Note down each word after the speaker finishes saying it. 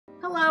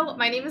Hello,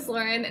 my name is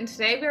Lauren, and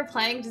today we are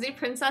playing Disney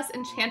Princess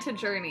Enchanted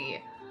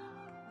Journey.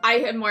 I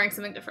am wearing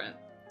something different.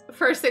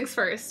 First things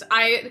first,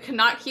 I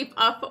cannot keep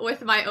up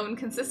with my own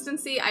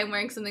consistency. I'm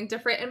wearing something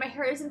different, and my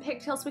hair is in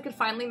pigtails so we could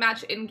finally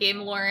match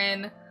in-game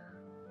Lauren.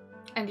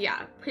 And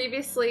yeah,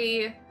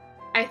 previously,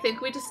 I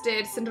think we just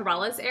did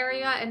Cinderella's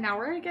area, and now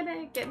we're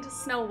gonna get into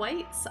Snow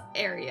White's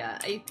area,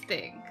 I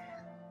think.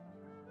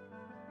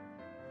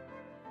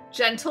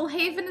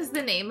 Gentlehaven is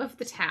the name of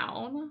the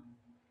town.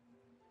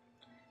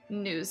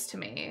 News to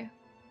me.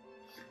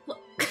 Look,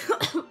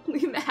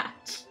 we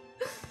match.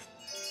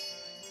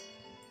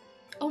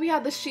 Oh yeah,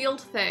 the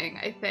shield thing,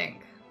 I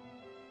think.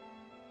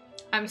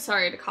 I'm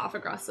sorry to cough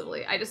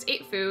aggressively. I just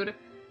ate food,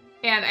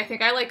 and I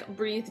think I like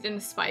breathed in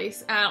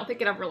spice, and I don't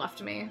think it ever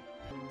left me.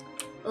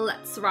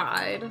 Let's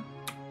ride.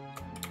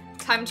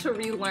 Time to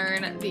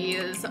relearn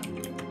these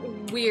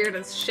weird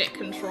as shit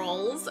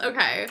controls.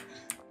 Okay.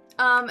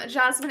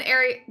 Jasmine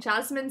areas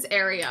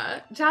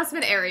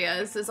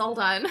is all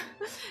done.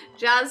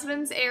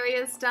 Jasmine's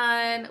area is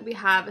done. We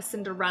have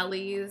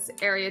Cinderella's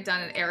area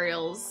done and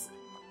Ariel's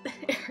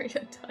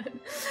area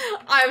done.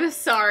 I'm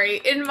sorry.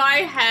 In my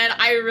head,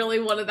 I really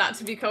wanted that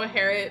to be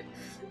coherent,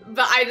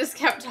 but I just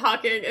kept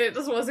talking and it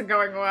just wasn't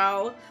going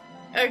well.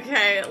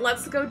 Okay,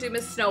 let's go do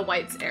Miss Snow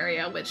White's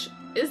area, which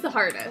is the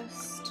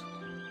hardest.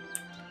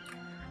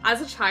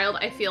 As a child,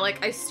 I feel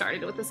like I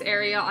started with this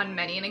area on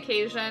many an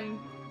occasion.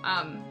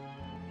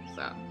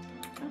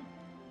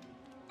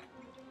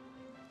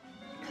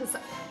 Because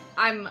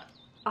I'm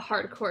a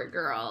hardcore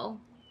girl.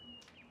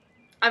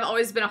 I've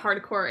always been a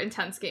hardcore,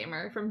 intense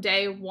gamer from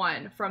day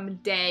one.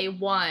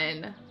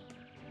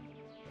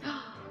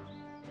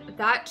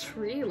 That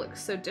tree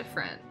looks so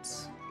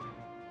different.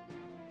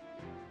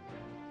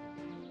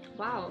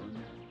 Wow.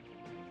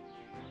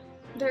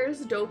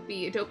 There's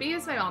Dopey. Dopey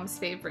is my mom's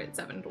favorite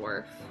Seven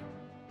Dwarf.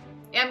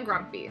 And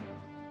Grumpy.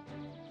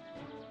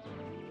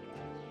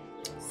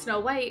 Snow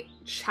White,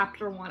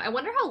 Chapter 1. I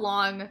wonder how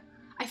long.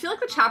 I feel like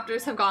the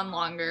chapters have gone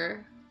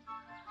longer.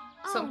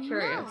 So I'm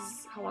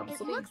curious how long this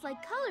will be. It looks like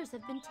colors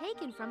have been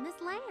taken from this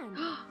land.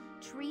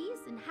 Trees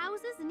and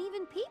houses and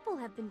even people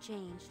have been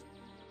changed.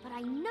 But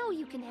I know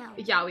you can help.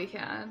 Yeah, we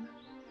can.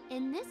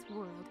 In this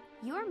world,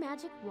 your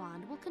magic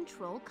wand will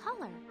control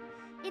color.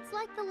 It's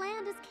like the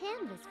land is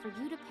canvas for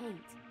you to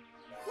paint.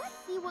 Let's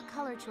see what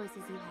color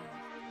choices you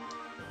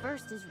have.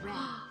 First is red,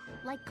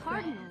 like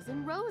cardinals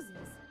and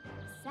roses.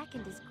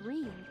 Second is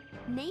green,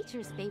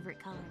 nature's favorite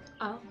color.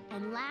 Oh.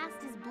 And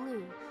last is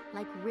blue,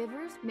 like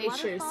rivers,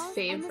 nature's waterfalls,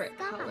 favorite and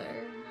the sky.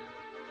 color.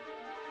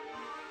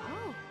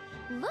 Oh,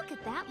 look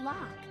at that lock.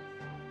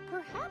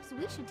 Perhaps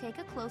we should take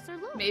a closer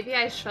look. Maybe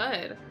I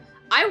should.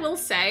 I will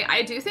say,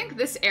 I do think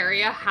this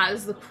area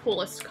has the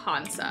coolest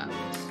concept.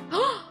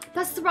 Oh,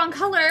 that's the wrong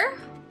color.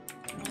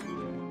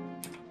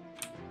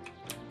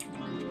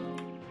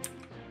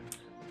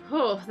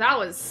 Oh, that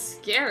was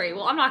scary.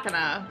 Well, I'm not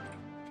gonna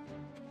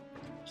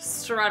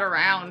strut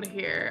around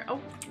here. Oh.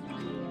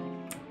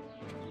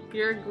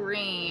 You're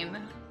green.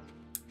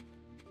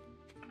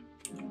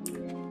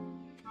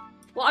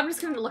 Well, I'm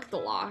just gonna look at the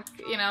lock,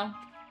 you know?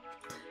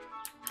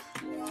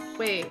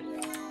 Wait,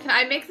 can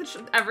I make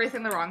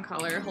everything the wrong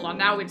color? Hold on,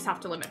 now we just have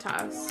to limit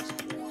test.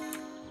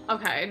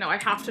 Okay, no, I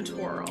have to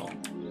twirl.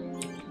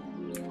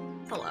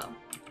 Hello.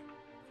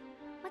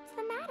 What's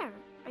the matter?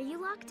 Are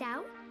you locked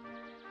out?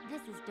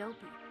 This is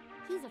Dopey.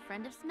 He's a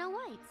friend of Snow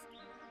White's.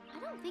 I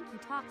don't think he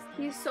talks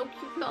though. He's so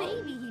cute though.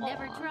 Maybe he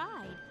never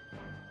tried.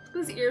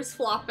 His ears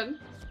flopping.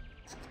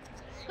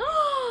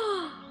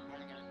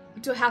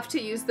 Do I have to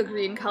use the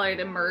green color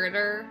to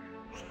murder?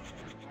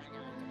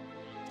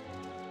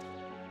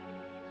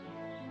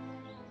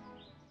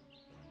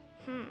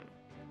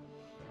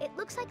 It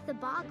looks like the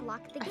bog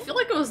locked the gate. I feel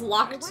like it was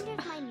locked I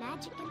wonder if my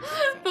magic can fix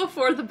it.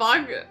 before the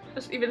bog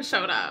even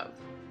showed up.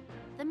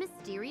 The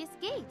mysterious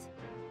gate.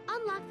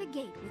 Unlock the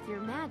gate with your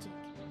magic.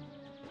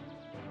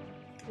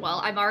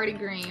 Well, I'm already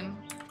green.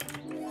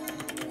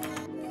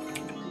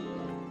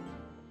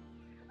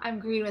 I'm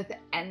green with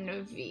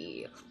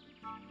envy.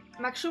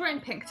 I'm actually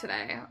wearing pink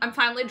today. I'm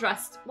finally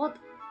dressed. Well,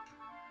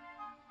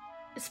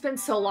 it's been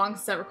so long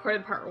since I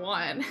recorded part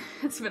 1.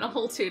 It's been a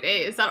whole 2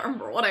 days. I don't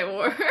remember what I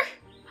wore.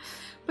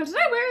 But did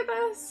I wear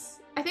this?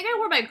 I think I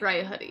wore my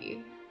gray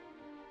hoodie.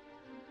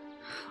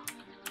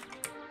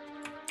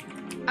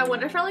 I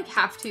wonder if I like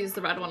have to use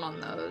the red one on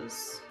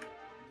those.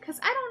 Cause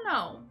I don't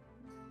know.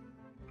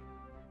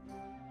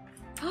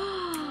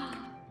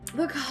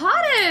 The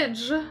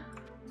cottage!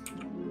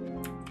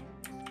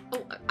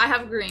 Oh, I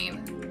have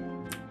green.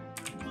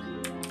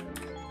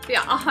 But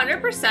yeah,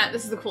 100%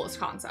 this is the coolest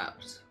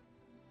concept.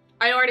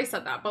 I already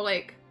said that, but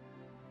like,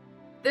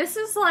 this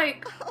is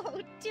like...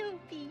 Oh,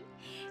 Dopey,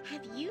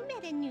 have you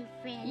met a new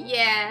friend?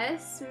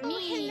 Yes, me. Oh,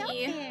 hello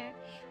there.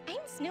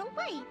 I'm Snow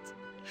White.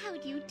 How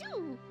do you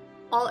do?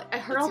 I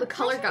heard all the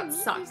color got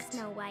sucked.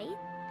 Snow White.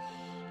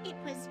 It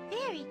was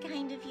very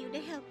kind of you to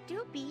help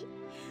Dopey.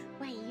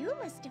 Why, you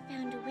must have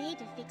found a way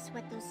to fix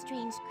what those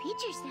strange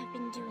creatures have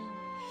been doing.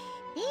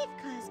 They've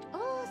caused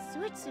all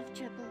sorts of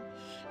trouble,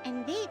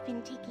 and they've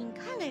been taking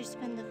colors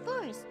from the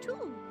forest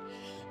too.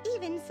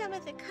 Even some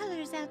of the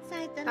colors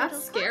outside the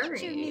That's little cottage are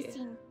scary.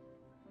 missing.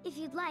 If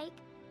you'd like,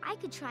 I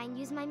could try and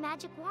use my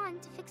magic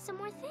wand to fix some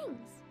more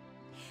things.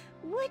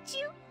 Would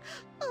you?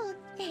 Oh,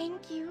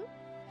 thank you.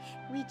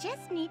 We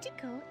just need to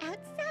go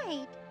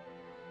outside.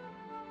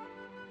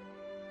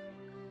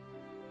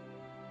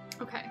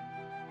 Okay.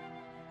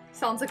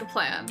 Sounds like a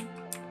plan.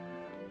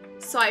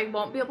 So I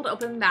won't be able to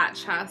open that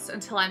chest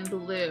until I'm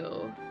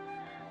blue.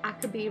 I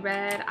could be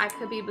red, I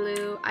could be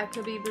blue, I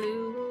could be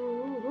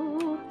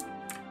blue.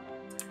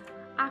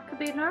 I could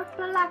be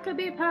purple, I could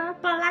be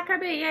purple, I could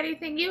be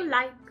anything you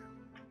like.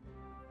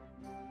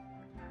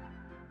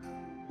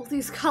 Well,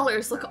 these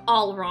colors look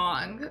all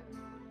wrong.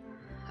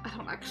 I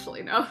don't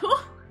actually know.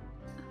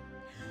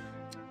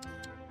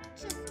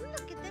 Just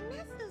look at the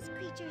mess those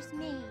creatures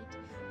made.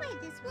 Why,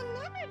 this will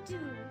never do.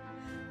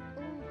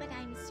 Oh, but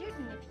I'm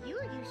certain if you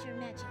use your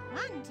magic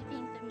wand to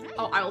paint them right,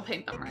 Oh, I will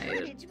paint them the right.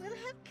 cottage will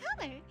have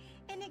color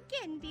and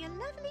again be a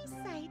lovely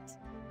sight.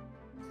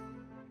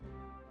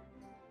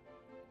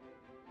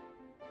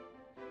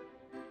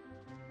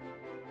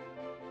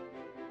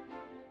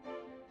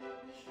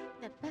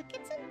 The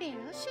buckets and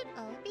barrels should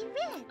all be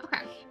red.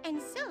 Okay, And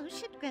so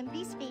should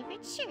Grumpy's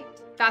favorite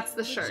shirt. that's the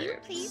Would shirt. you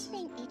please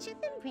paint each of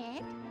them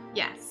red?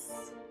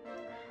 Yes.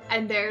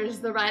 And there's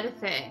the red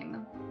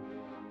thing.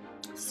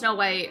 Snow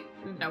White,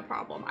 no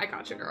problem. I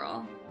got you,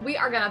 girl. We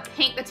are gonna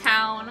paint the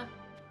town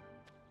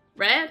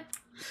red.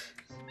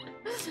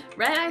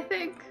 Red, I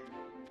think.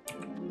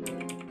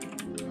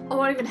 Oh,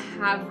 I don't even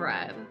have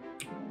red.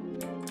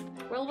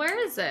 Well, where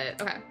is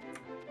it? Okay.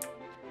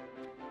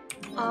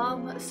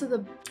 So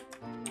the...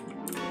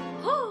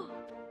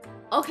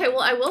 Okay,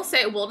 well, I will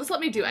say it will just let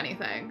me do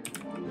anything.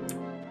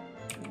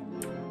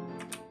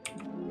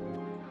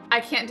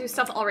 I can't do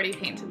stuff already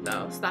painted,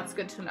 though, so that's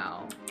good to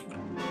know.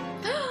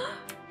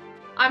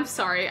 I'm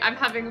sorry, I'm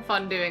having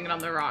fun doing it on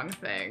the wrong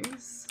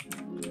things.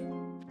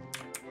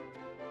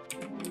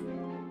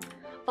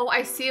 Oh,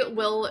 I see it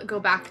will go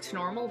back to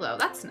normal, though.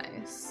 That's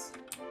nice.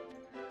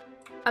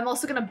 I'm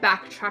also gonna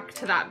backtrack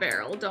to that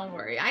barrel, don't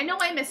worry. I know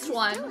I missed You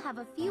one. still have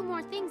a few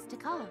more things to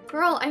color.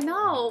 Girl, I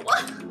know.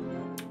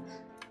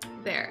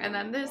 There, and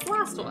then there's the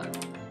last one.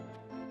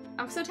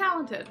 I'm so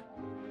talented.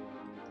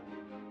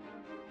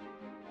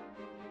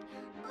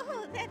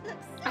 Oh, that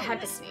looks so I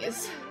had to much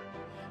sneeze.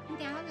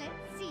 better. Now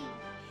let's see.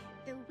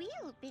 The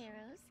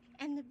wheelbarrows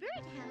and the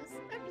birdhouse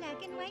are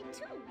black and white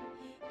too.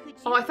 Could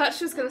Oh, I you thought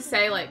she was gonna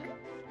say, like,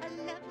 a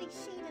lovely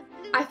shade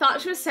of blue? I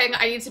thought she was saying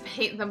I need to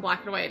paint them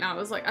black and white, and I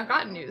was like, I've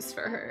got news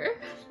for her.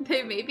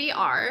 They maybe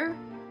are.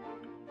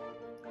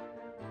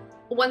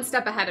 One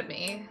step ahead of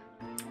me.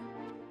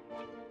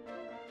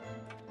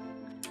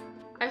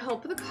 I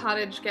hope the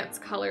cottage gets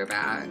color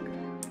back.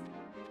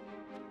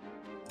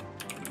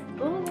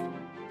 Ooh.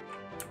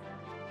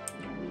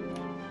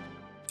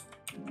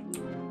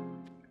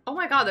 Oh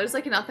my god, there's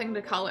like nothing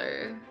to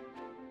color.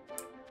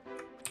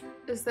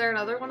 Is there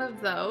another one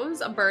of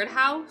those? A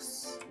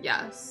birdhouse?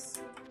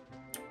 Yes.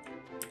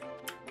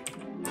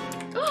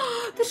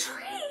 The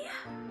tree!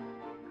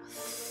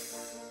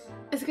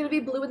 Is it gonna be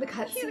blue in the You're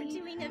cutscene?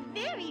 doing a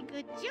very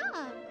good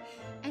job.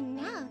 And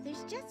now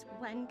there's just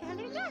one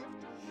color left.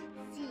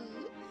 See?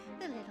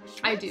 The little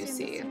shrubs I do are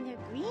see. missing their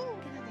green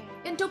color.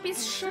 And Dopey's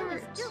And so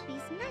is shirt.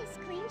 Dopey's nice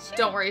clean shirt.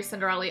 Don't worry,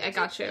 Cinderella, I Could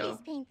got you. Please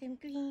paint them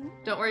green.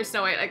 Don't worry,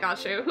 Snow White, I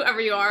got you. Whoever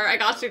you are, I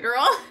got you,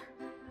 girl.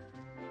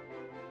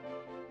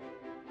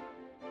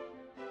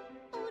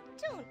 Oh,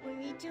 don't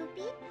worry,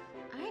 Dopey.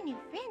 Our new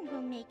friend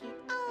will make it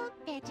all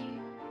better.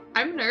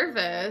 I'm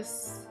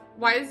nervous.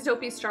 Why is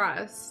Dopey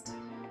stressed?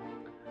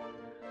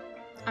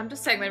 I'm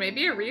just saying there may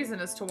be a reason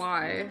as to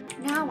why.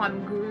 Now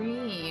I'm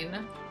green.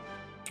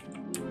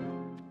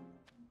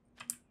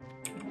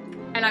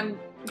 And I'm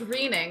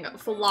greening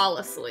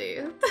flawlessly.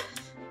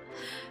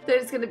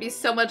 There's gonna be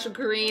so much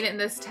green in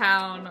this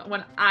town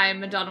when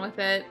I'm done with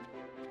it.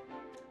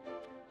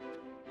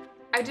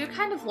 I do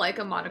kind of like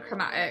a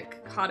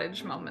monochromatic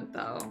cottage moment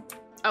though.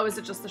 Oh, is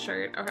it just the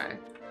shirt? Okay.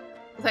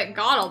 Well, thank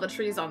God all the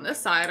trees on this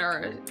side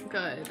are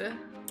good.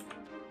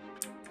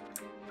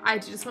 I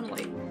just want to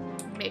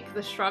like make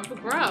the shrub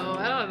grow.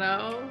 I don't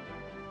know.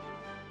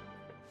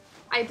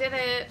 I did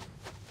it.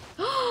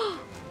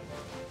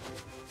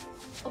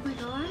 Oh my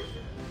god.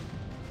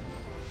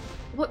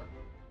 What?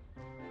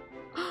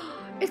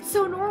 It's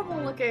so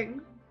normal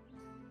looking.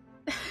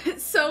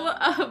 It's so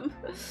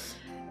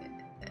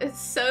it's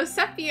so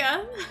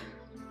sepia.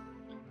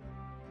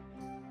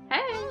 Hey.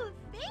 Oh,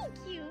 thank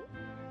you.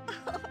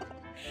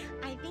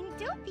 I think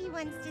Dopey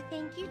wants to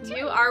thank you too.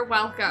 You are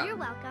welcome. You're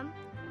welcome.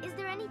 Is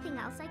there anything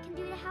else I can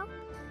do to help?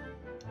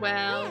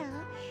 Well,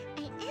 Well,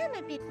 I am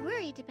a bit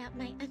worried about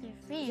my other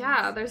friends.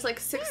 yeah, there's like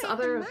six They're at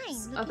the other mine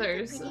looking for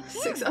others. pretty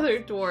Six gems. other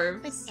But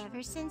dwarves.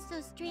 ever since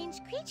those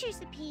strange creatures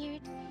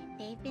appeared,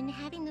 they've been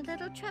having a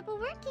little trouble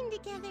working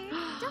together.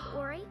 Don't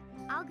worry.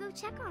 I'll go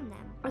check on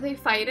them. Are they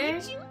fighting?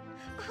 Would you?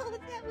 Oh,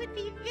 that would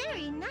be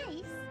very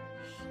nice.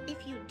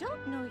 If you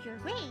don't know your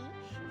way,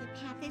 the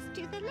path is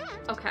to the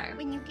left. Okay.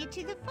 When you get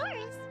to the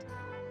forest.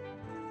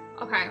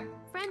 Okay.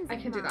 Friends I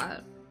of can do mine.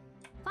 that.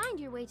 Find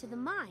your way to the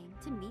mine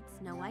to meet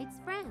Snow White's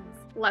friends.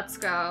 Let's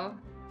go.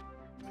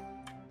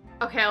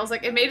 Okay, I was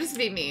like, it may just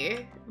be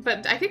me,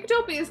 but I think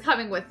Dopey is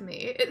coming with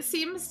me. It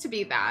seems to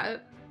be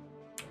that.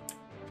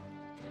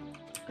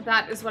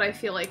 That is what I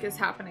feel like is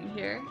happening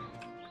here.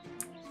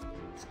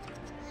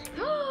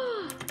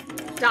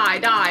 Die,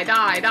 die,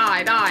 die,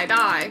 die, die,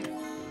 die.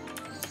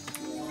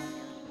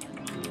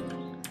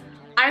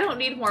 I don't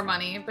need more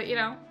money, but you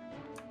know.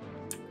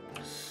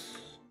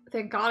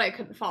 Thank God I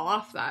couldn't fall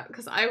off that,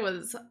 because I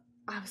was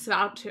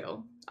about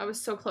to. I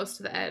was so close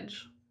to the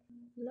edge.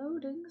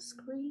 Loading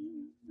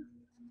screen.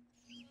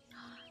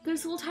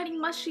 There's little tiny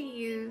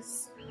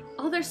mushies.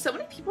 Oh, there's so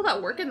many people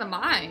that work in the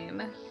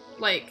mine.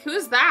 Like, who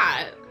is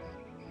that?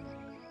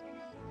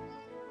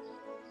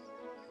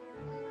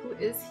 Who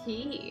is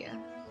he?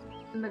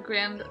 In the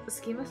grand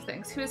scheme of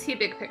things. Who is he,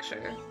 big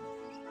picture?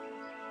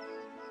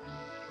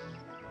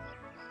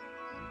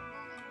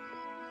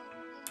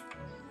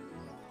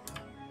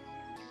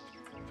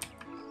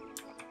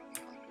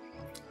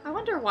 I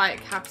wonder why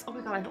it caps. Oh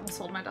my god, I almost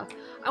sold my duck.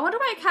 I wonder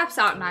why it caps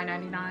out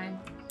 $9.99.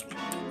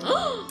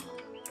 Oh,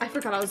 I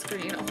forgot I was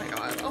green. Oh my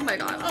god. Oh my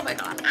god. Oh my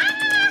god.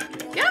 Ah!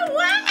 Get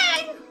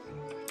away!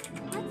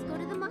 Let's go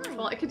to the mine.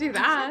 Well, I could do and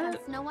check that.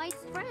 out Snow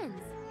White's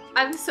friends.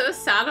 I'm so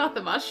sad about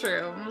the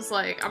mushrooms.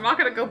 Like, I'm not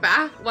gonna go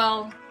back.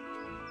 Well,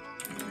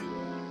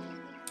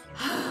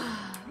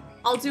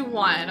 I'll do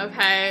one,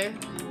 okay?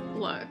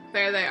 Look,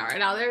 there they are.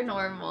 Now they're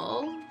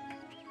normal.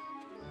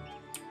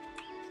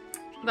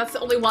 That's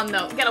the only one,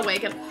 though. Get away.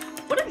 Get.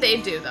 What did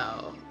they do,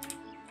 though?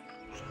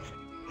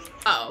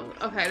 Oh,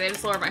 okay. They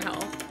just lower my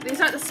health.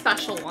 These aren't the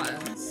special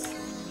ones.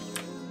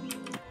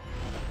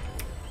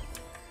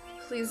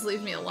 Please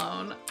leave me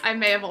alone. I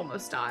may have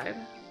almost died.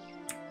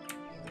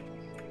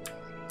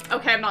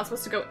 Okay, I'm not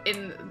supposed to go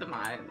in the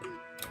mine.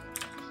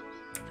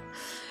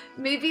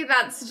 Maybe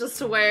that's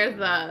just where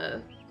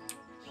the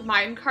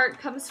minecart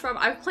comes from.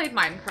 I've played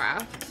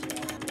Minecraft.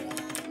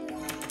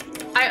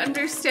 I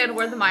understand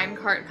where the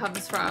minecart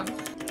comes from.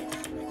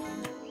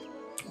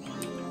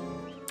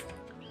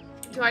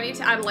 Do I need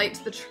to add light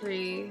to the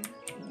tree?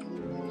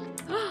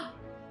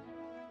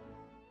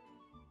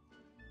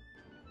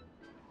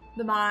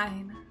 The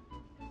mine.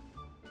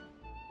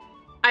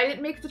 I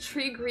didn't make the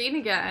tree green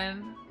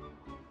again.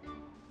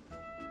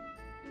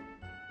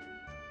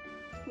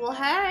 Well,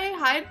 hey,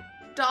 hi,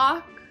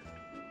 Doc.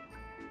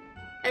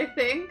 I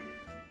think.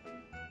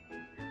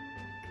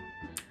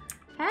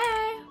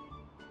 Hey.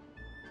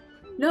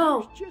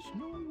 No. Just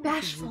no working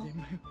Bashful. with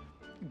him.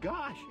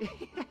 Gosh.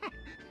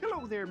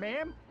 Hello there,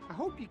 ma'am. I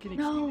hope you can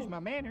No. excuse my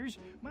manners.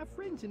 My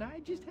friends and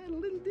I just had a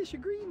little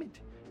disagreement.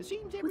 It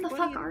seems the everybody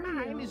fuck in are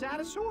line you? is out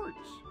of sorts.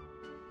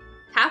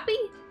 Happy?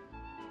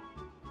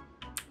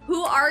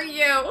 Who are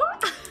you?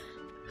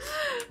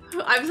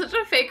 I'm such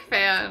a fake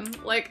fan.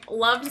 Like,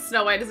 loved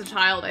Snow White as a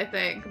child, I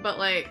think, but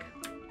like,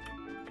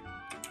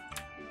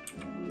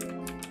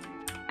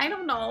 I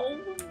don't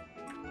know.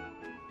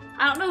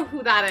 I don't know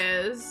who that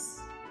is.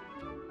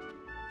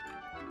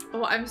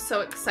 Oh, I'm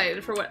so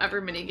excited for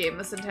whatever minigame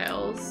this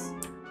entails.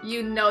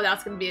 You know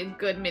that's gonna be a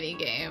good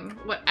minigame.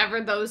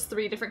 Whatever those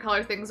 3 different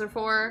color things are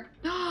for.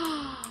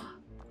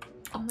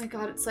 Oh my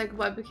god, it's like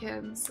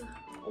Webkins.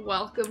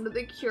 Welcome to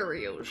the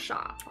curio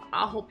shop.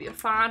 I hope you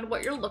find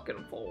what you're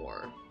looking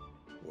for.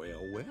 Well,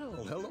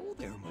 hello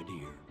there, my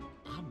dear.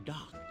 I'm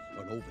Doc,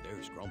 and over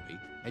there's Grumpy,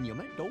 and you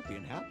met Dopey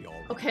and Happy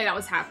already. Okay, that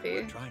was Happy.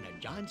 We're trying to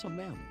join some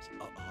M's,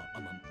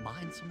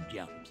 mine some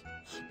gems,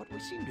 but we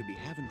seem to be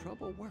having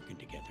trouble working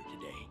together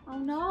today. Oh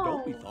no.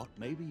 Dopey thought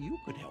maybe you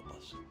could help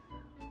us.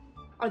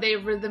 Are they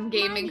rhythm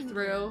gaming Mining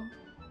through?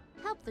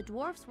 Help the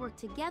dwarfs work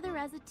together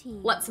as a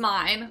team. Let's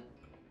mine.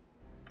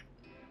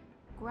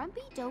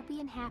 Grumpy, Dopey,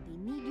 and Happy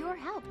need your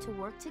help to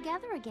work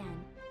together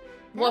again.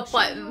 What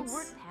They'll show you a buttons?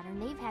 work pattern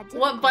they've had What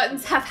difficulty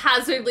buttons with.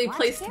 haphazardly Watch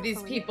placed to these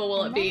carefully, people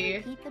will it and then be?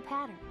 repeat the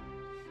pattern.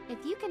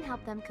 If you can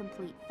help them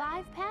complete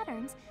 5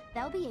 patterns,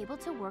 they'll be able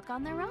to work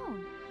on their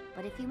own.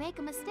 But if you make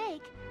a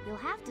mistake, you'll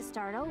have to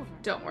start over.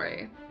 Don't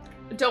worry.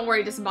 Don't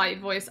worry, disembodied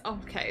voice.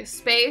 Okay,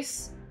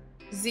 space,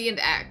 Z and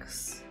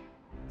X.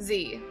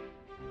 Z.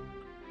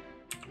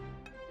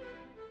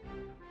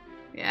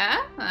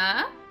 Yeah?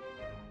 Huh?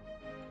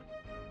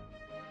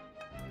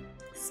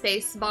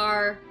 Space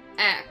bar,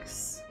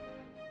 X.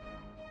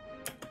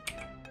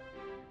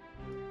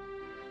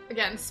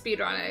 Again,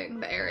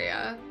 speedrunning the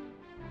area.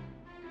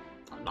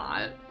 I'm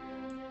not.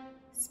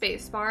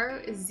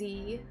 Spacebar is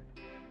Z.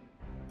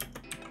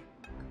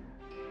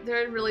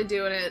 They're really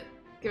doing it.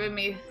 Giving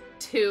me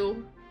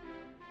 2.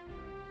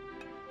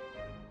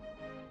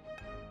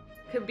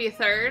 Could be a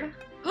 3rd.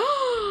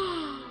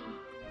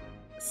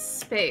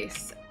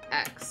 Space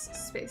X.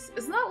 Space.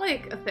 Isn't that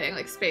like a thing?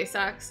 Like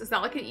SpaceX? Is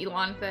that like an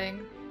Elon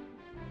thing?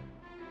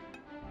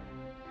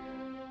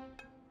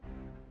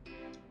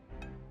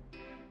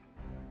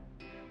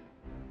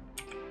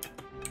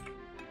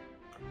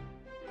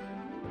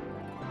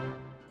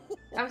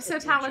 I'm so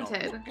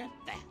talented. Look at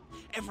that.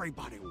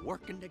 Everybody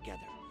working together.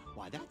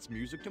 Why, that's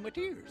music to my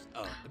tears.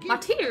 My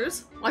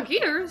tears? My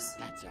gears?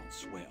 That sounds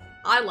swell.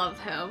 I love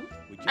him.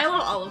 We just I love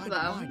have to all of find a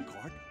them.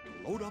 minecart to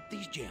load up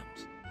these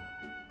gems.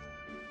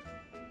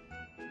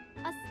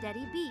 A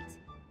steady beat.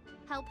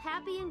 Help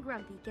Happy and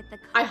Grumpy get the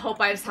I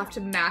hope I just have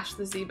to mash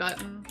the Z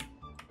button.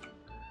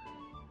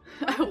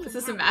 I hope this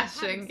is a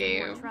mashing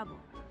game. Trouble.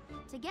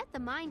 To get the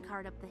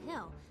minecart up the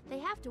hill, they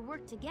have to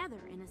work together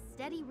in a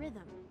steady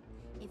rhythm.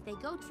 If they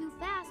go too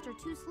fast or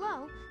too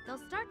slow, they'll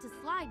start to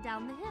slide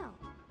down the hill.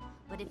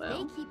 But if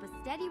they keep a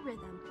steady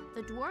rhythm,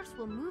 the dwarfs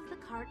will move the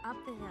cart up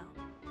the hill.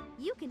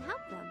 You can help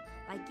them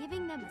by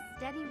giving them a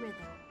steady rhythm.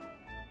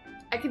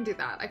 I can do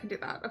that. I can do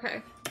that.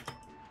 Okay.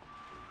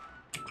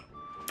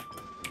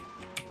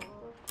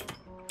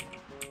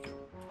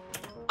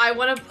 I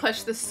want to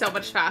push this so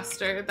much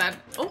faster than...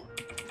 Oh.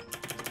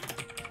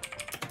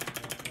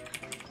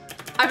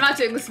 I'm not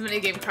doing this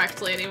minigame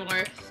correctly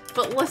anymore.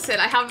 But listen,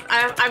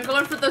 I'm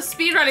going for the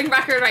speedrunning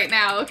record right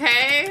now,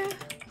 okay?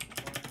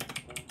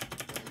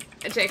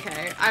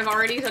 JK, I've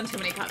already done too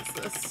many cuts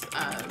this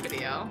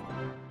video.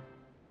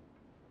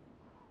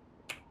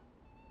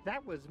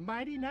 That was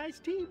mighty nice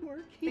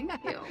teamwork. Thank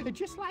you.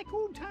 Just like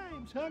old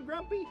times, huh,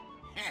 Grumpy?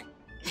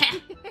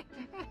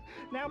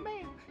 Now,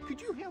 ma'am,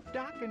 could you help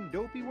Doc and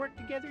Dopey work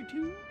together,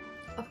 too?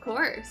 Of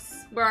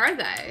course. Where are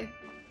they?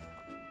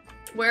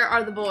 Where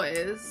are the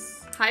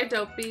boys? Hi,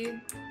 Dopey.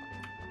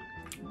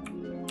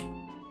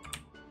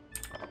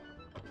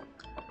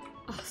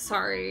 Oh,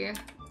 sorry.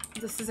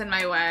 This is in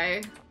my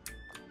way.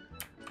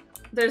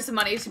 There's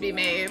money to be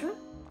made.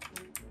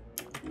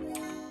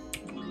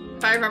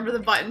 If I remember the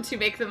button to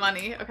make the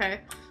money.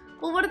 Okay.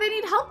 Well, what do they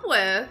need help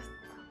with?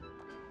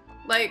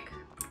 Like...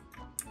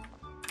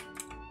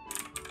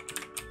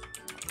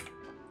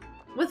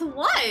 With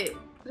what?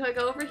 Do I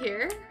go over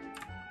here?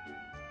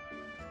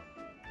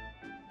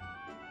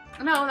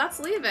 No, that's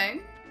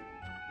leaving.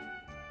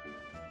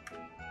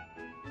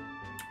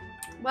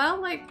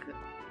 Well, like...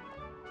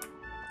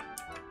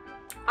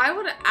 I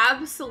would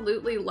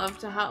absolutely love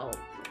to help.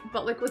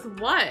 But, like, with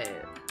what?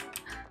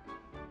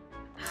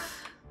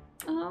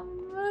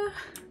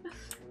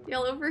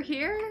 Yell over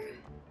here?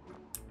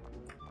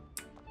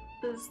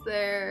 Is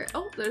there...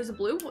 Oh, there's a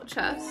blue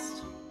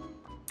chest.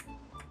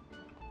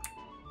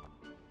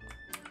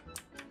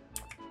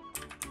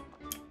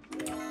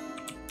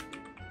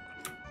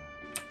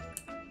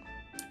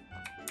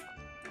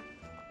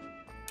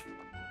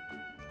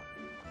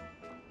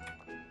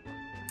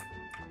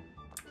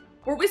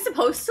 Were we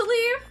supposed to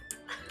leave?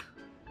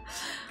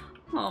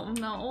 Oh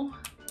no.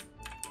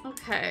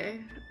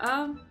 Okay.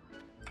 Are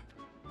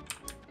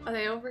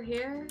they over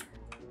here?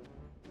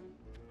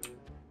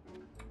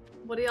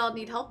 What do y'all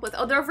need help with?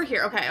 Oh, they're over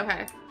here. Okay,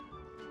 okay.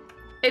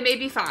 It may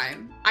be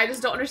fine. I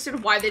just don't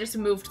understand why they just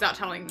moved without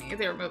telling me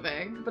they were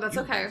moving, but that's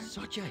okay.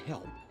 Such a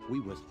help. We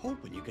was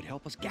hoping you could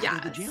help us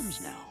gather the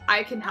gems now.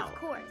 I can help. Of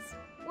course.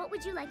 What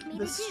would you like me to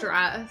The do?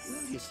 stress.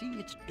 Well, you see,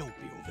 it's Dopey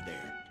over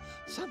there.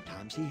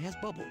 Sometimes he has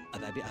trouble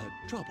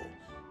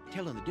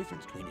telling the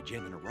difference between a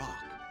gem and a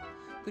rock.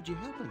 Could you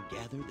help him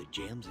gather the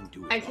gems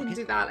into a I can bucket?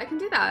 do that. I can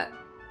do that.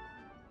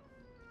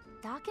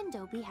 Doc and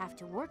Dopey have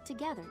to work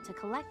together to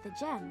collect the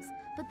gems,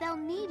 but they'll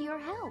need your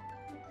help.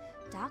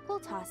 Doc will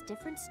toss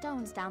different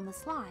stones down the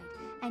slide,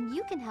 and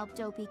you can help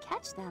Dopey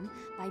catch them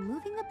by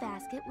moving the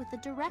basket with the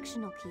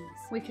directional keys.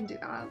 We can do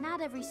that. Not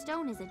every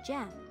stone is a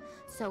gem,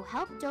 so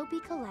help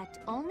Dopey collect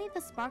only the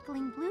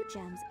sparkling blue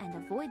gems and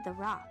avoid the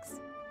rocks.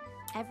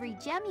 Every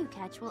gem you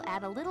catch will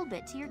add a little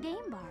bit to your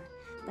game bar,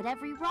 but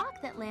every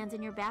rock that lands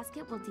in your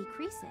basket will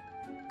decrease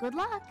it. Good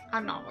luck!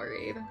 I'm not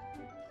worried.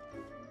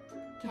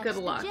 Catch Good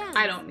the luck. gems.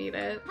 I don't need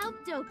it.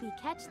 Help Dopey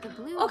catch the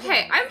blue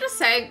Okay, gems. I'm just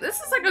saying,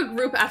 this is like a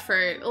group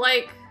effort.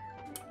 Like,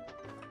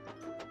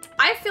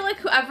 I feel like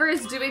whoever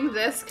is doing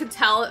this could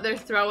tell that they're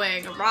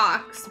throwing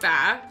rocks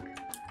back.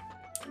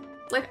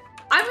 Like,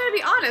 I'm gonna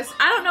be honest,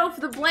 I don't know if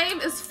the blame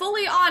is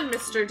fully on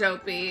Mr.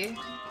 Dopey.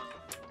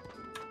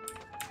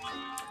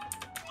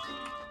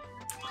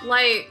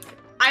 Like,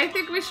 I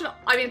think we should,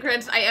 I mean,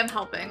 granted, I am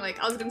helping. Like,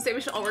 I was gonna say we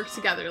should all work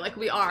together, like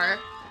we are.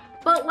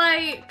 But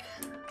like,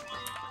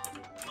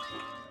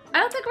 I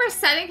don't think we're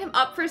setting him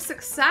up for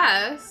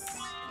success.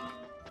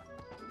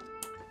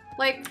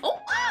 Like, oh,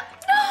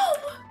 no!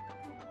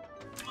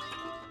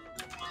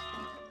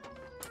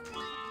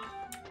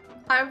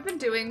 I've been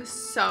doing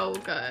so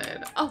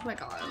good. Oh my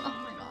god,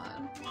 oh my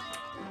god.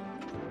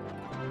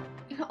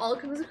 It all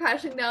comes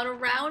crashing down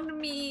around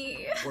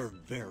me. We're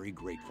very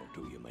grateful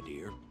to you, my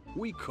dear.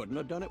 We couldn't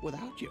have done it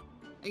without you.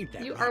 Ain't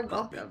that You right, are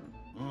Grumpy?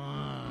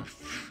 welcome.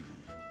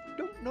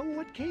 Don't know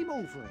what came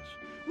over us.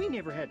 We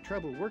never had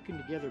trouble working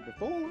together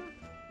before.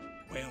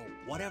 Well,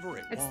 whatever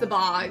it It's was, the we know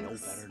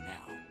bogs. better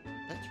now.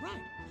 That's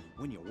right.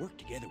 When you work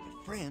together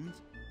with friends,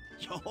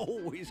 you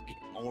always get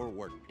more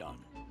work done.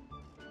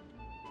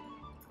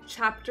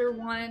 Chapter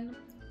 1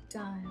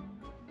 done.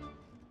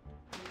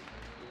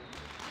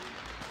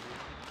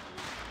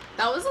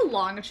 That was a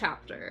long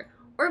chapter.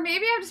 Or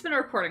maybe I've just been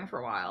recording for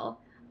a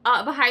while.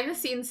 Behind the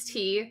scenes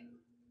tea.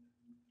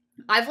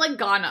 I've like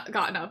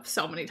gotten up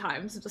so many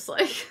times and just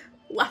like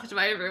left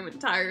my room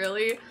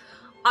entirely.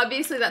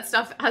 Obviously that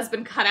stuff has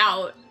been cut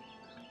out,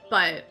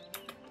 but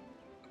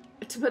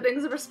To put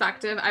things in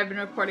perspective, I've been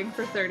recording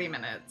for 30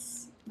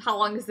 minutes. How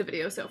long is the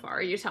video so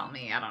far? You tell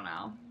me. I don't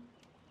know.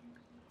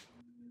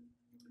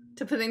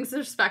 To put things in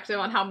perspective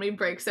on how many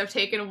breaks I've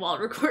taken while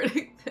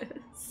recording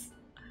this.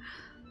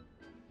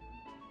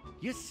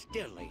 You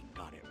still ain't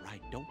got it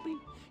right, Dopey.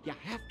 You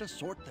have to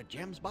sort the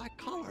gems by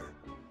color.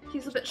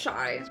 He's a bit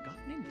shy. It's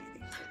gotten into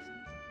these.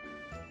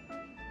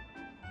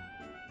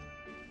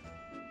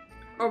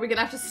 Or are we gonna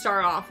have to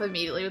start off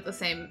immediately with the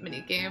same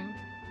minigame?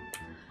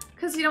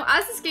 Because, you know,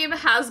 as this game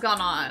has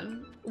gone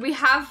on, we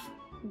have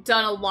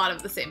done a lot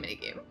of the same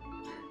minigame.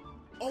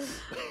 Oh,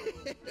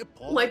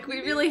 Like,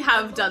 we really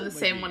have done the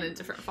same one in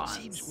different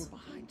Seems we're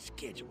fonts. behind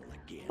schedule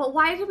again. But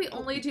why did we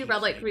only do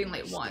red light, green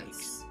light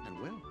once?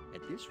 And well,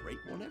 at this rate,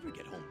 we'll never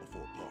get home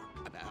before park.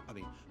 I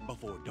mean,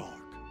 before dark.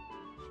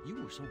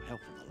 You were so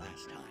helpful the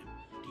last time.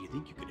 Do you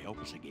think you could help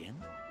us again?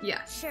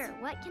 Yes. Sure,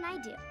 what can I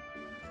do?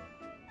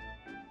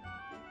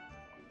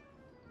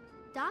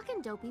 Doc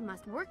and Dopey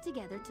must work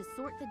together to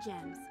sort the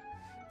gems.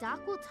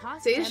 Doc will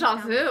toss gems Deja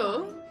down vu. the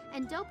line,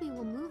 and Dopey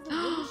will move the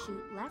wooden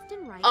chute left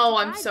and right. Oh, to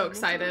I'm guide so them into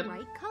excited. the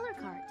right color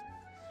cart.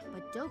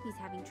 But Dopey's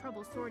having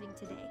trouble sorting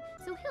today,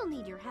 so he'll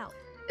need your help.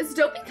 Is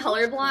Dopey Each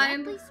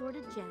colorblind? correctly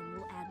sorted gem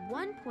will add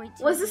 1 point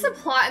to Was your this a lead.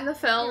 plot in the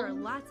There are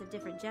film? lots of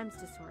different gems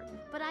to sort,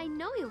 but I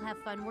know you'll have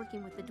fun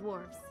working with the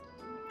dwarves.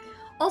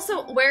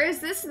 Also, where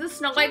is this in the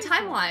Snow White Gem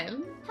sort.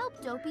 timeline?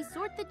 Help Dopey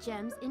sort the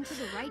gems into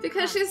the right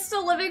Because cart. she's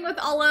still living with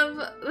all of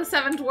the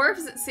 7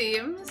 dwarfs, it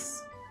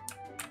seems.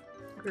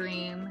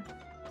 Green.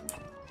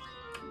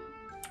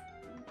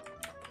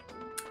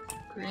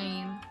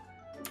 Green.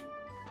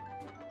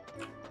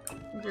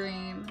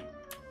 Green.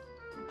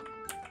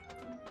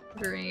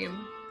 Green.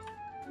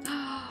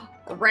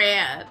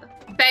 Red.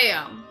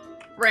 Bam.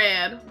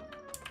 Red.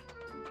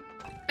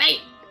 Bam.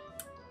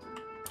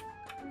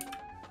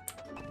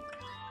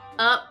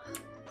 Up.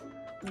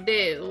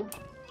 Do.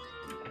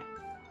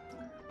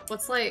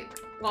 What's like?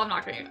 Well, I'm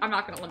not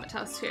gonna limit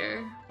test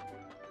here.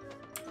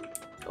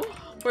 Oh,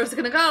 where's it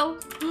gonna go?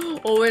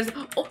 Oh, where's?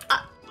 Oh,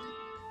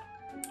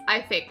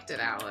 I faked it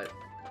out.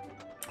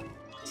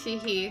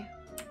 Teehee.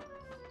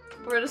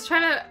 We're just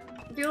trying to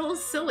be a little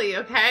silly,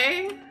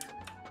 okay?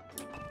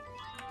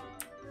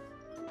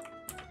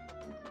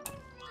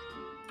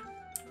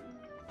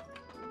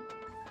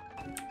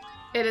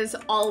 It is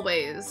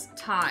always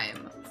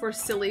time for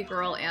silly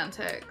girl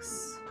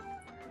antics.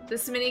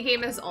 This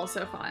minigame is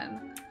also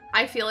fun.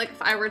 I feel like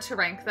if I were to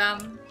rank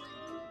them,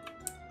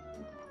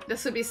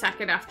 this would be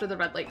second after the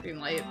red light, green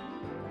light.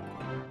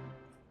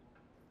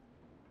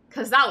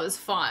 Cause that was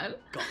fun.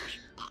 Gosh,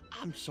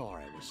 I'm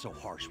sorry I was so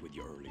harsh with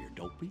you earlier,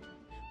 Dopey.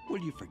 Will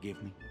you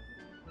forgive me?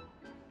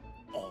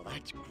 Oh,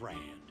 that's grand.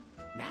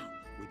 Now,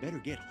 we better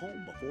get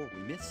home before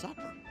we miss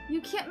supper.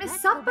 You can't miss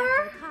Let's go back supper?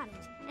 to the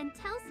cottage and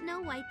tell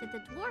Snow White that the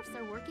dwarfs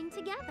are working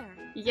together.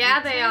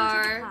 Yeah, they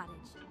Return to the are. cottage.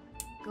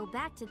 Go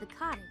back to the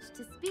cottage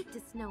to speak to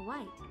Snow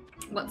White.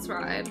 Let's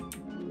ride.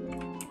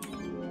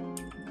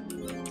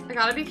 I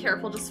gotta be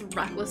careful just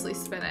recklessly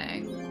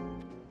spinning.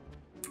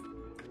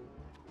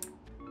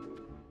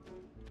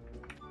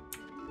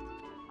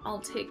 I'll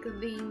take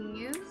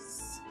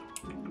these.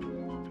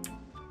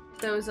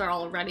 Those are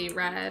already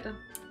red.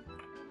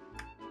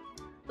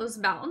 Those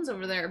mountains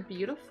over there are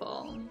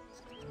beautiful.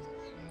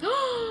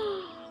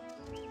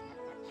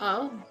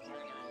 Oh.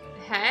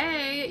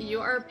 Hey, you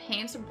are a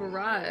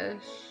paintbrush.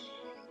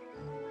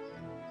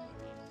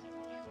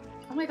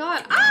 Oh my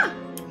god. Ah!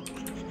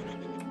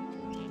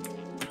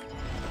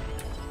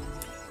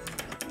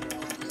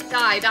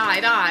 Die, die,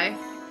 die.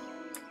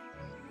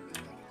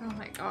 Oh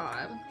my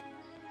god.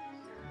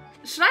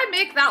 Should I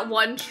make that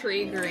one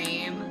tree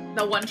green?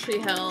 The one tree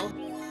hill?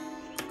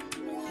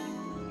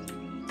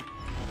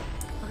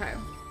 Okay.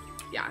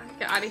 Yeah,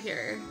 get out of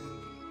here.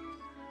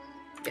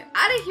 Get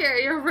out of here!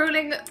 You're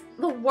ruining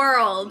the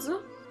world!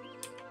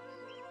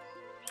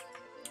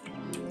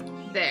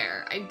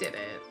 There, I did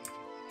it.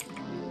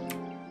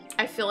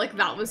 I feel like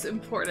that was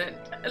important,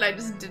 and I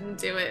just didn't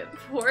do it.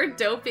 Poor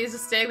Dopey's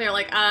just standing there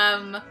like,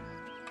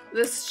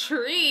 this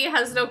tree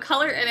has no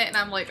color in it, and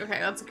I'm like, okay,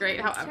 that's great,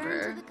 however.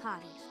 Return to the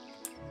cottage.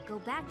 Go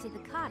back to the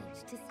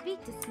cottage to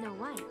speak to Snow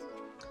White.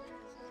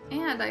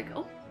 And I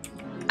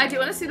do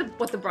want to see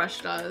what the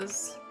brush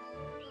does.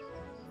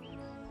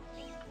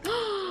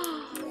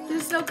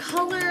 There's no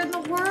color in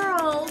the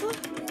world.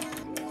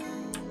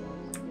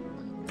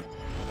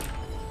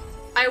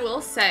 I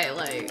will say,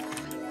 like,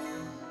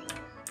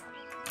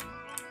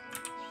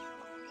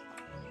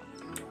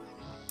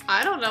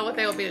 I don't know what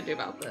they want me to do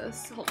about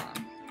this. Hold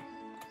on.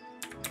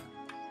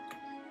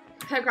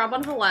 Can I grab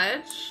onto the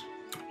ledge?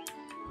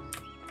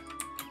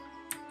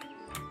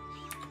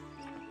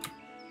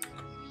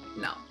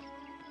 No.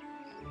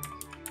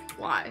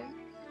 Why?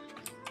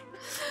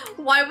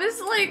 Why was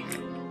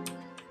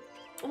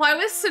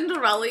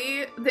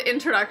Cinderella the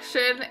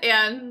introduction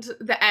and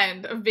the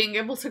end of being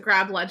able to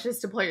grab ledges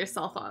to pull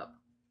yourself up?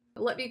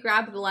 Let me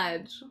grab the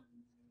ledge.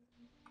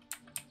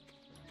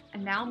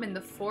 And now I'm in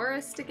the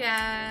forest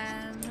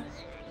again.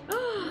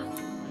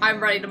 I'm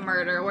ready to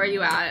murder. Where are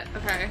you at?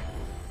 Okay.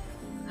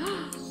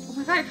 Oh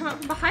my god, you're coming up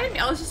from behind me.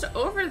 I was just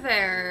over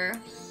there.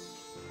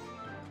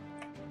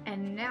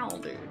 And now,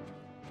 dude.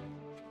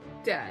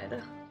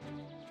 Dead.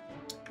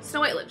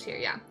 Snow White lived here,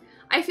 yeah.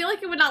 I feel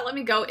like it would not let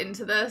me go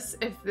into this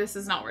if this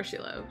is not where she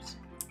lived.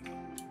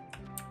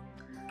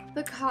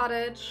 The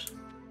cottage.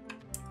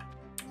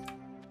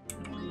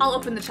 I'll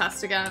open the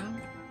chest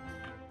again.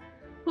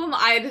 Who am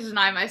I to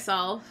deny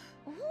myself?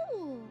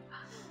 Oh.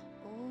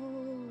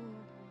 Oh.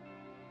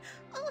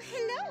 Oh,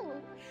 hello.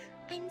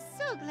 I'm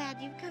so glad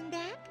you've come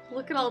back.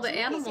 Look at all the Did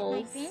you visit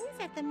animals. my friends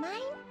at the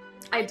mine?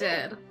 I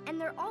did. And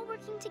they're all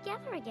working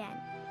together again.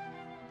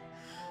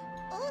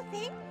 Oh,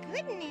 thank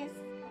goodness.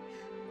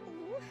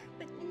 Oh,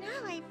 but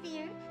now I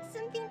fear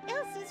something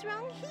else is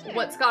wrong here.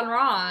 What's gone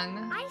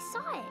wrong? I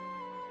saw it.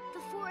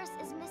 The forest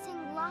is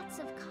missing lots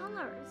of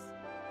colors.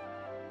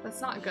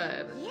 That's not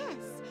good. Yes,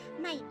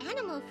 my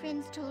animal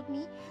friends told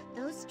me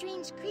those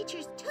strange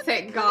creatures took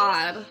Thank the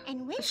colors God.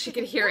 and went She to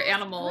could the hear forest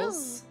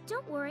animals.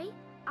 Don't worry.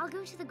 I'll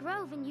go to the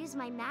grove and use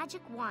my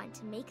magic wand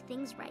to make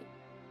things right.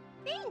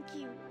 Thank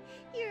you.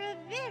 You're a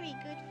very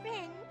good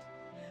friend.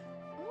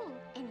 Oh,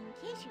 and in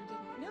case you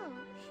didn't know,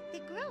 the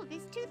grove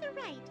is to the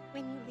right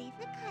when you leave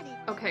the cottage.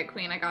 Okay,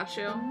 Queen, I got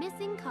you. The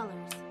missing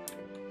colors.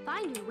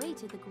 Find your way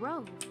to the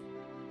grove.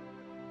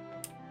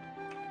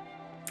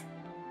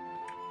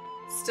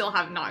 Still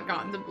have not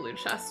gotten the blue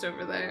chest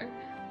over there.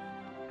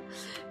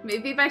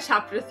 Maybe by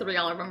chapter 3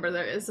 I'll remember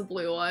there is a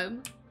blue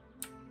one.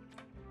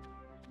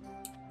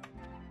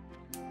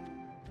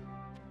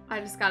 I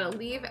just gotta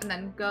leave and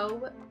then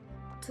go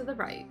to the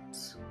right.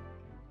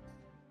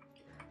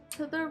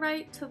 To the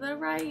right, to the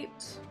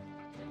right.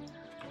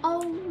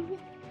 Oh.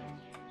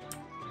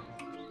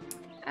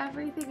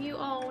 Everything you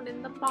own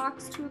in the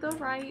box to the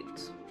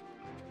right.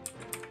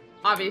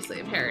 Obviously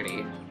a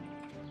parody.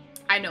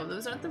 I know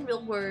those aren't the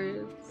real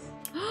words.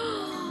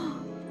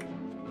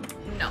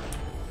 No.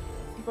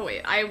 But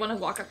wait, I want to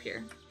walk up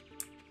here.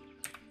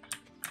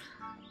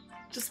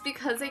 Just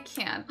because I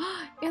can.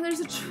 And there's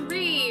a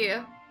tree!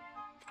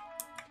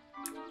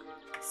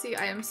 See,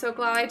 I am so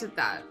glad I did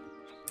that.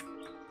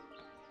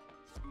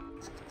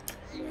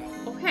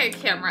 Okay,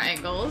 camera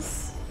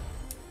angles.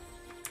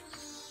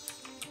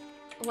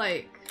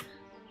 Like...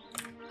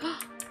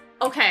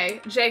 Okay,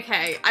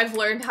 JK, I've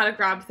learned how to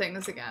grab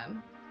things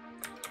again.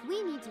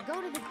 We need to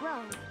go to the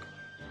grove.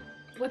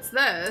 What's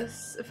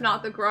this? If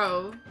not the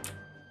grove.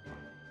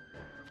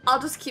 I'll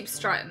just keep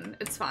strutting.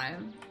 It's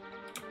fine.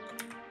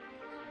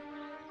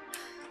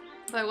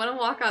 But I want to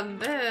walk on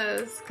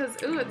this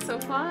because, ooh, it's so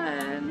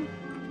fun.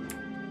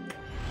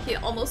 He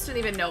almost didn't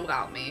even know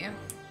about me.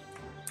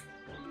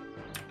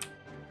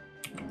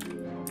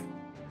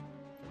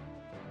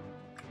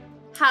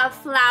 Have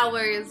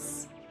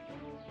flowers.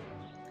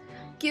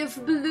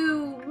 Give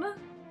bloom.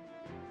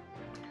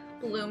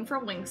 Bloom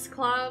from Winx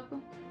Club.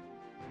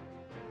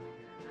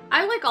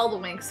 I like all the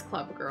Winx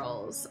Club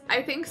girls.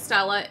 I think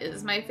Stella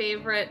is my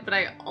favorite, but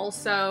I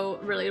also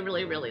really,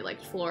 really, really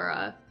liked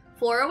Flora.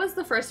 Flora was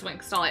the first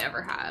Winx doll I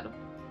ever had.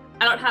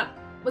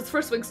 Was the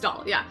first Winx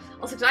doll, yeah.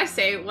 Also, did I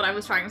say what I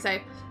was trying to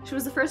say? She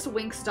was the first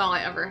Winx doll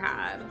I ever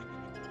had.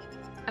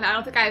 And I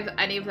don't think I have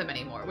any of them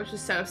anymore, which is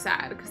so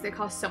sad because they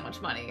cost so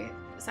much money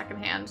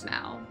secondhand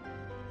now.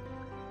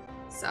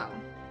 So.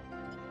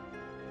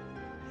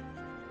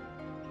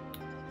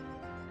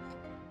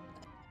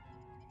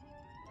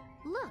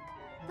 Look,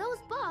 those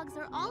bugs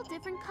are all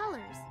different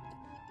colors.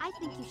 I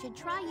think you should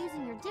try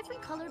using your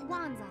different colored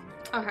wands on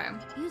them.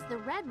 Okay. Use the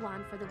red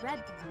wand for the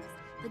red bugs,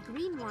 the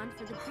green wand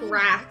for the green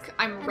Crack, bugs,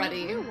 I'm and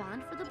ready. the blue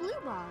wand for the blue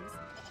bugs.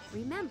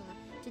 Remember,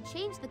 to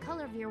change the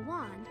color of your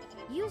wand,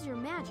 use your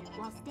magic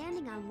while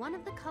standing on one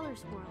of the color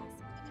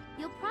swirls.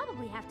 You'll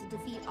probably have to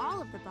defeat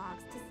all of the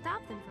bugs to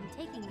stop them from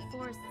taking the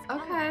forest's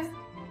Okay. colors.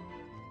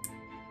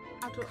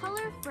 A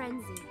color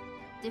frenzy.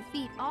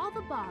 Defeat all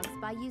the bugs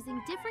by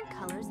using different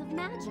colors of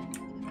magic.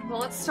 Well,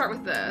 let's start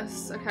with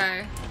this,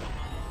 okay?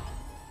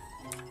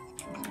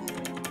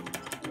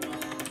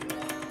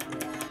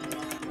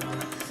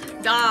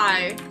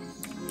 Die.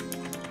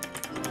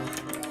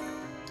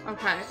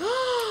 Okay.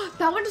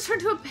 That one just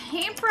turned to a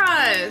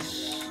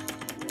paintbrush.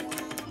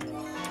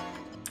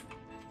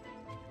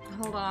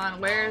 Hold on,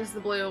 where's the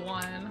blue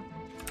one?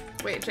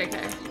 Wait, JK.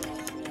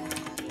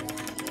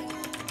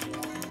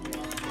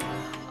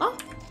 Oh,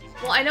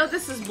 well, I know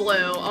this is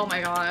blue. Oh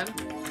my god.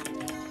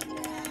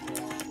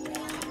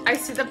 I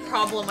see the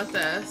problem with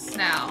this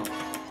now.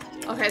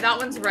 Okay, that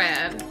one's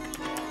red.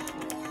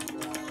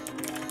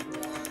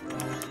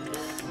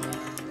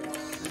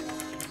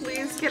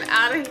 Please get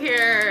out of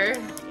here.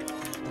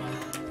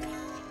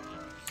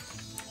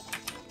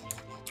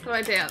 How do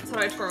I dance? How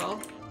do I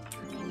twirl?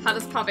 How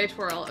does Pave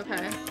twirl?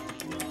 Okay.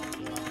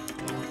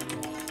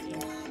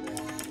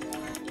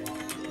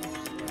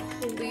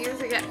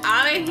 Please get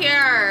out of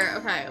here.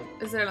 Okay,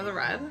 is there another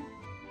red?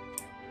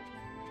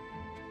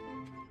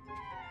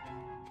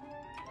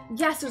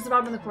 Yes, there's the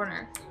bottom in the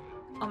corner.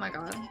 Oh my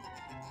god.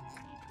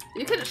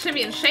 You can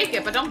shimmy and shake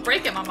it, but don't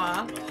break it,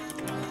 mama.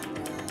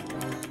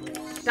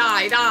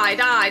 Die, die,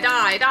 die,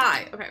 die,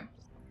 die. Okay.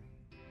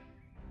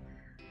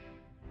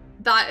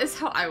 That is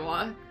how I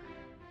walk.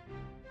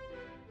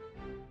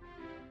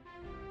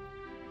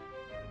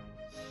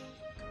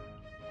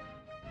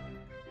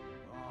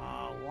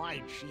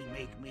 why'd she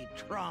make me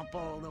tromp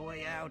all the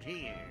way out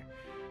here?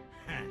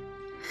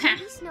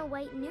 Maybe Snow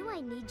White knew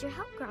I need your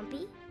help,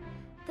 Grumpy.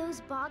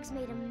 Those bogs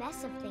made a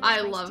mess of things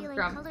I by love stealing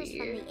Grumpy. colors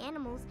from the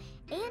animals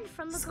and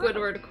from the girl.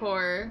 Squidward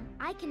core.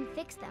 I can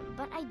fix them,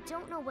 but I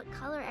don't know what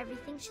color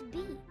everything should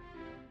be.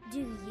 Do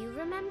you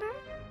remember?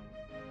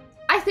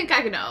 I think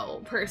I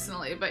know,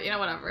 personally, but you know,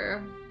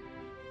 whatever.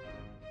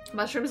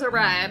 Mushrooms are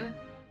red.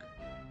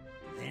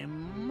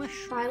 Them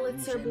mushrooms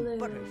Violets are and blue.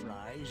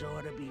 butterflies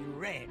ought to be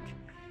red,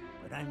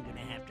 but I'm gonna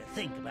have to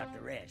think about the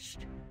rest.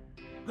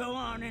 Go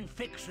on and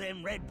fix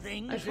them red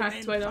things Attract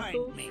and my then find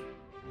knuckles. me.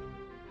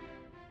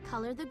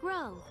 Color the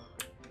grove.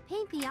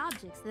 Paint the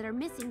objects that are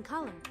missing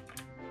color.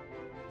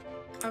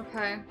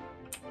 Okay.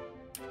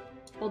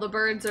 Well, the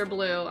birds are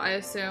blue, I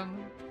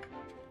assume.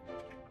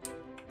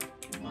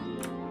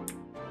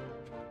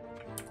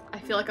 I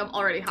feel like I'm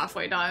already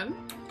halfway done.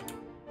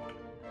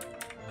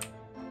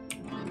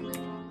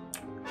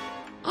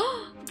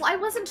 Well, I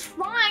wasn't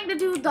trying to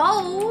do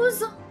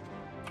those.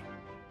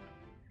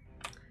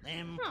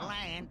 Them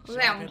plants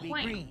Them ought to be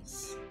green.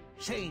 plants.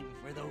 Same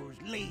for those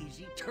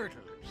lazy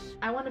turtles.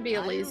 I want to be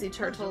a lazy I'll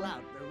turtle. puzzle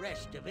out the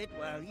rest of it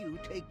while you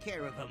take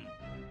care of them.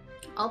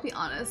 I'll be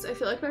honest, I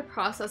feel like my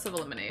process of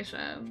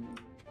elimination.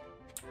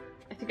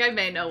 I think I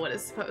may know what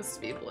is supposed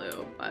to be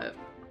blue, but...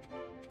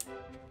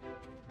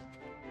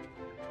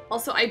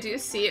 Also, I do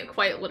see it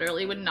quite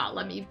literally would not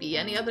let me be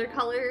any other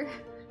color.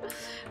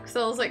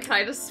 So I was like, can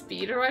I just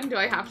speed run? Do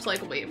I have to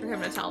like wait for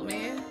him to tell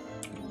me?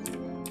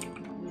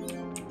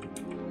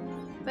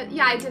 But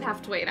yeah, I did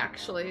have to wait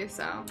actually,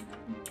 so...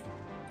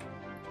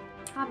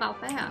 How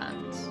about that?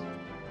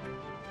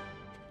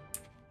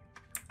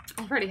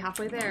 Already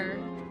halfway there.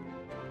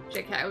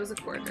 JK, I was a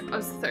quarter. I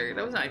was a third.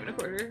 I was not even a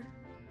quarter.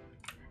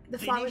 The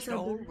flowers Finished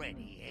are blue.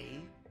 already, eh?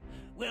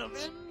 Well,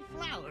 them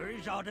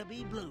flowers ought to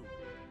be blue.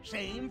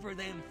 Same for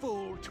them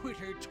full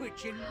Twitter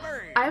twitching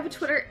birds. I have a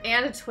Twitter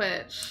and a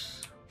Twitch.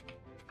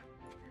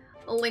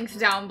 Linked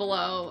down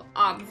below,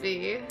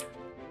 obvi.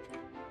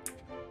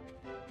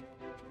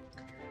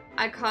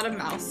 I caught a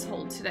mouse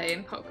hole today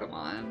in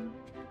Pokemon.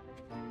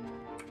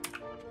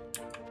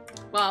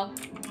 Well,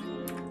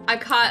 I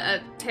caught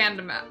a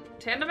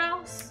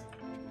Tandem-mouse?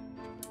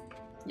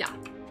 Yeah.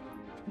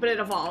 But it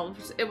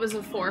evolved. It was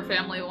a 4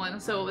 family one,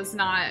 so it was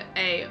not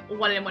a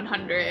 1 in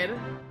 100.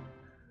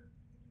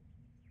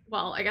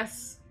 Well, I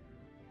guess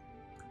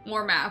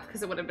more math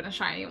because it would have been a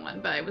shiny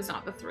one, but it was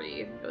not the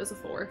 3. It was a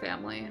 4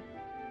 family.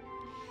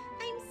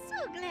 I'm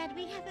so glad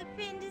we have a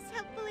friend as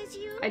helpful as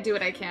you. I do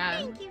what I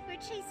can. Thank you for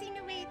chasing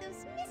away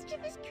those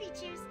mischievous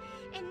creatures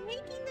and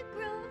making the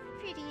grove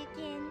pretty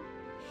again.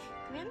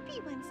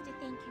 Grumpy wants to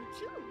thank you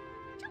too.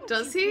 Don't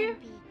Does you, he?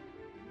 Grumpy?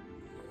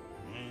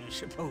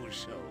 Suppose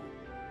so.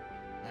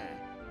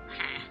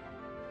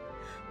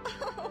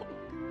 Oh,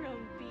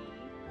 Grumpy.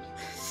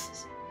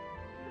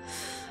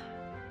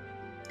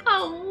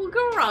 Oh,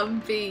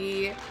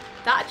 Grumpy.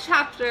 That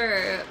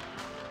chapter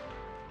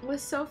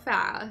was so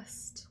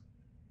fast.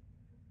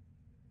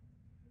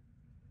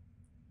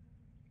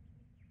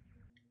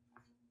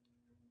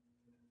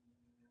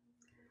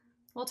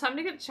 Well, time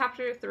to get to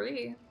chapter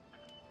 3.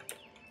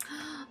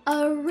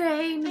 A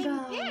rainbow.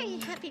 I'm very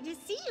happy to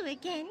see you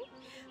again.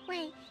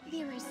 Why,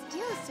 there are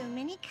still so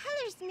many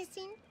colors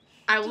missing.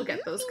 I will Do get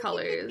you those think you could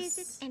colors.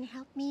 visit and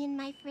help me and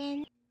my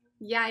friend?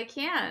 Yeah, I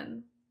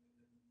can.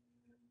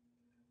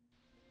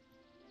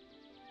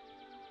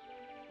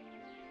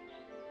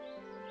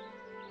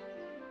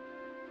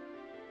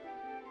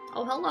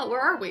 Oh, hello. Where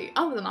are we?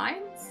 Oh, the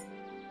mines?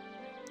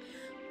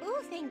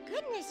 Oh, thank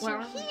goodness Where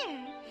you're are we?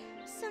 here.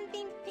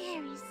 Something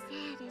very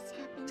sad has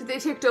happened. Did they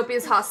take Dopey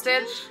as The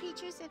hostage? strange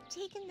creatures have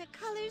taken the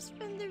colors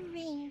from the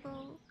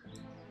rainbow.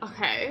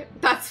 Okay,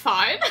 that's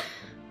fine.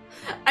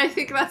 I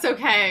think that's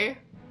okay.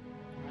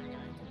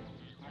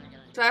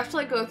 Do I have to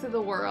like go through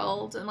the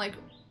world and like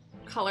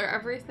color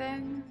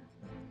everything?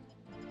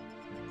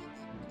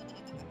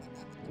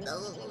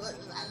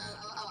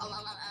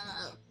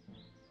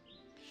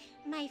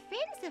 My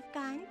friends have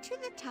gone to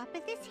the top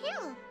of this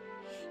hill.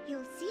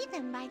 You'll see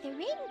them by the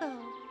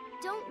rainbow.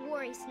 Don't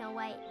worry, Snow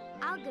White.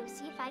 I'll go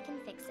see if I can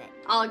fix it.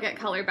 I'll get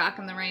color back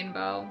in the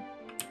rainbow.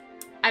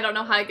 I don't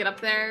know how to get up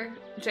there.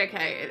 JK,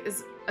 it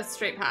is a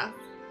straight path.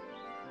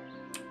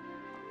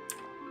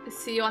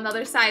 See you on the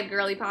other side,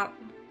 girly pop.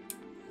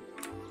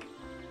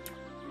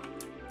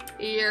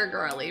 You're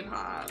girly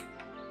pop.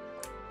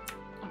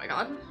 Oh my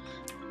god.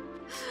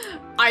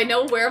 I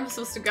know where I'm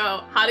supposed to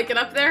go. How to get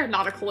up there?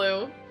 Not a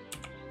clue.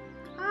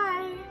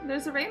 Hi,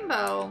 there's a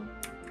rainbow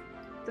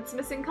that's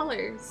missing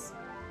colors.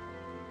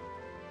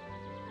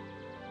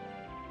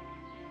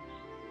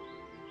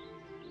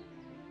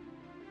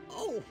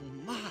 Oh,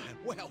 my.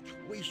 Well,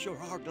 we sure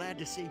are glad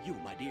to see you,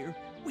 my dear.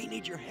 We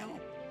need your help.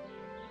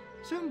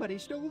 Somebody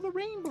stole the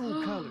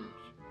rainbow colors.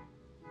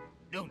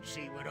 Don't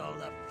see what all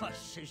the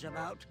fuss is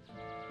about.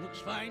 Looks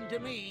fine to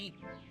me.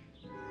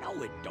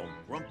 No, it don't,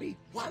 Grumpy.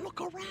 Why,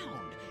 look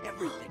around.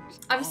 Everything's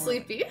I'm dark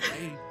sleepy.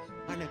 gray,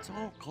 and it's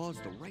all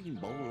 'cause the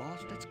rainbow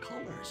lost its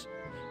colors.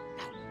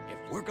 Now,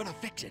 if we're gonna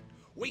fix it,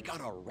 we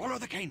gotta run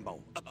the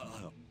canebow.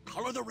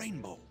 color the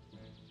rainbow.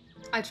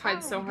 I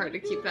tried so hard to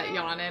keep that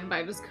yawn in, but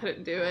I just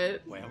couldn't do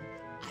it. Well,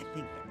 I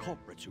think the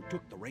culprits who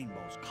took the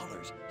rainbow's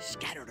colors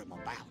scattered them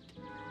about.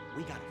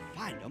 We gotta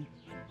find them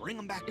and bring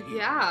them back here.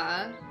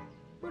 Yeah.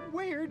 But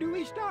where do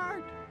we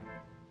start?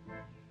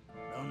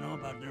 Don't know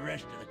about the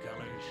rest of the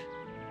colors,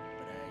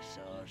 but I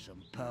saw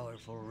some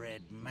powerful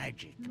red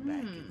magic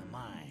back in the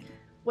mine.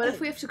 What if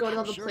we have to go to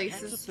all the Sure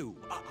places we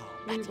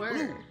we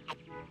were?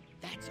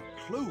 That's a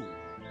clue.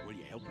 Will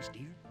you help us,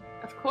 dear?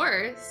 Of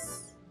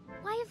course.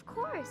 Why, of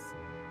course.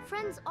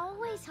 Friends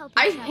always help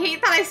I each other.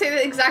 hate that I say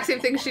the exact same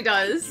thing she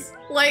does.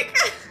 Like,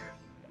 I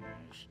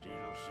still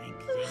think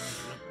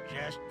things look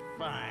just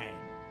fine.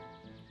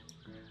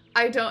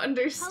 I don't Color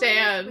this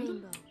understand.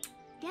 rainbow.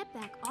 Get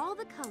back all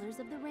the colors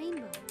of the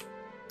rainbow.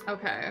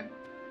 Okay.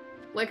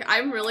 Like,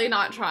 I'm really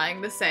not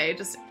trying to say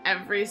just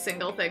every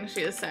single thing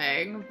she is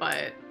saying,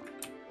 but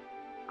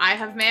I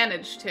have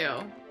managed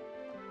to.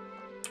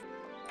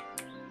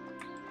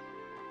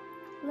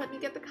 Let me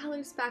get the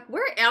colors back.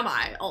 Where am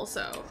I,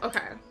 also? Okay,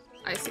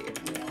 I see.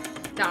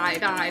 Die,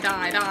 die,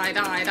 die, die,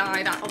 die,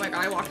 die, die. Oh my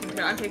god, I walked into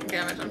it. I'm taking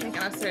damage. I'm taking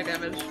unnecessary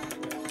damage.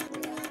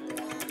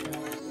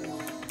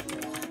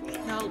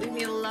 No, leave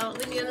me alone.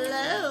 Leave me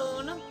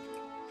alone.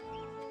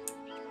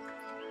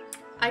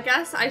 I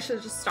guess I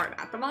should just start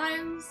at the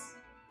mines.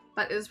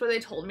 That is where they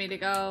told me to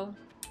go.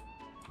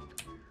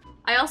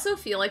 I also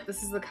feel like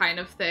this is the kind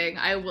of thing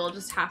I will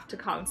just have to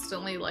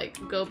constantly, like,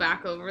 go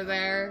back over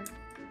there.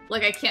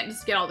 Like, I can't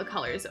just get all the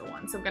colors at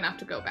once. I'm gonna have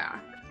to go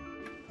back.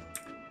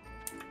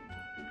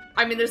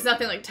 I mean, there's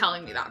nothing, like,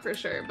 telling me that for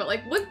sure. But,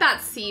 like, would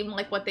that seem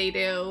like what they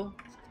do?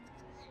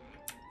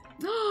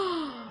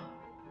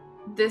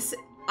 This...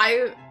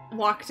 I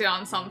walked in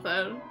on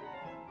something.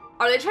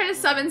 Are they trying to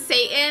summon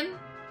Satan?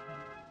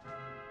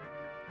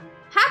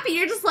 Happy,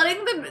 you're just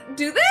letting them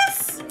do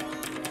this?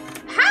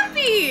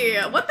 Happy!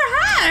 What the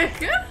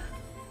heck?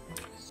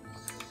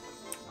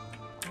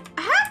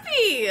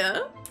 Happy!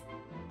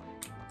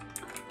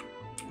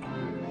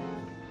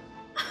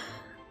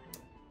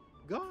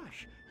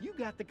 Gosh, you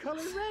got the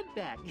color red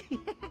back.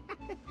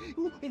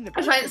 Ooh, in the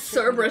A giant forest section of the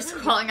Cerberus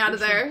forest, crawling out of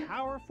there's some there.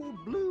 Powerful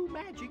blue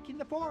magic in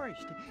the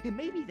forest. And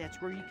maybe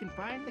that's where you can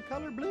find the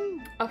color blue.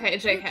 Okay, You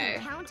can JK.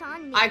 count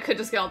on me. I could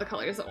just get all the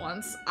colors at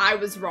once. I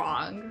was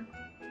wrong.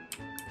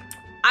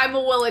 I'm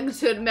willing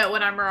to admit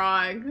when I'm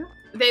wrong.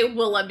 They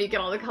will let me get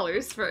all the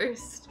colors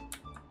first.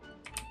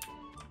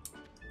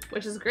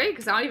 Which is great,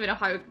 because I don't even know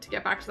how to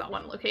get back to that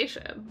one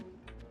location.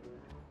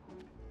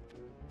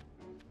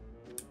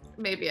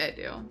 Maybe I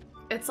do.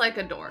 It's like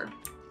a door.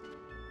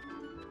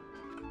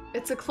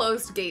 It's a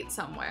closed gate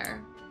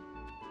somewhere.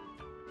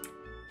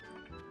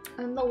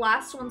 And the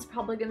last one's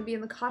probably gonna be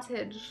in the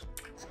cottage.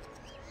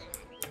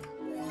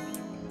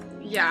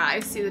 Yeah, I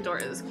see the door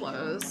is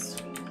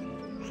closed.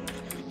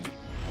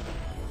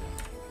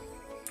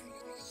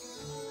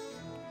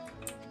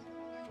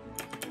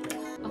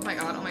 Oh my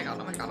god, oh my god,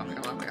 oh my god, oh my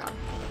god, oh my god.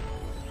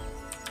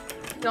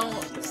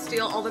 Don't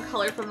steal all the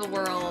color from the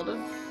world.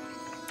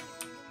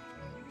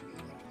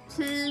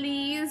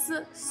 Please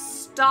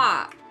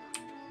stop.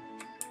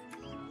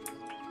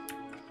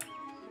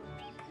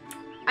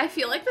 I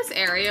feel like this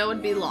area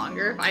would be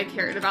longer if I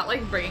cared about,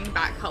 like, bringing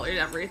back color to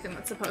everything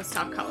that's supposed to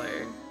have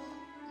color.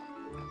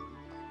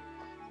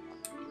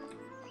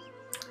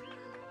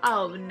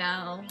 Oh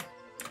no.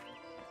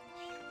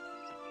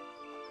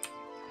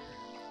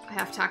 I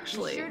have to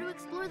actually... Be sure to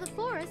explore the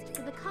forest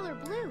for the color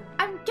blue.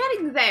 I'm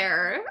getting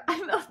there.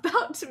 I'm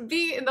about to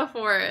be in the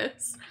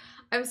forest.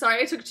 I'm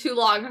sorry I took too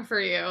long for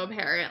you,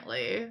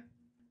 apparently.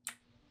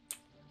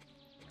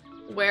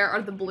 Where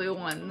are the blue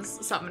ones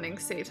summoning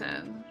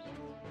Satan?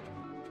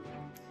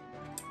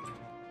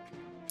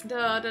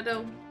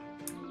 Da-da-do.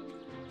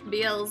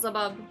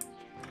 Beelzebub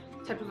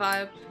type of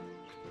vibe.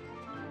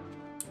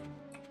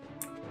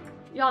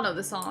 Y'all know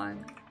the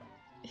song.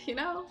 You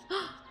know?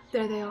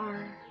 There they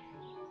are.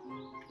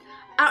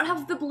 I don't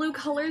have the blue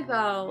color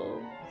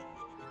though.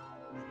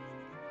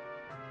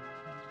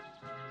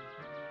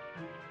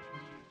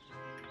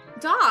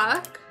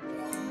 Doc?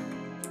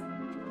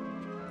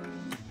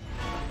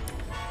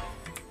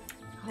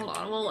 Hold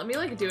on, well let me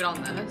like do it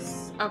on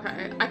this.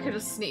 Okay, I could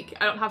just sneak.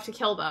 I don't have to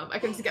kill them. I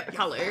can just get the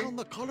color. You found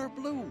the color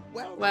blue.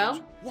 Well, Well?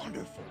 that's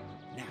wonderful.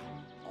 Now,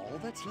 all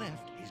that's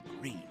left is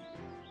green.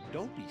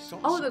 Don't be so.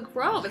 Oh, the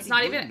grove. It's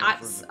not even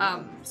at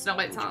Snow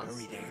White's Would you house.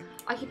 hurry there?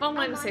 I keep on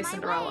wanting I'm to say on my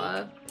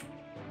Cinderella.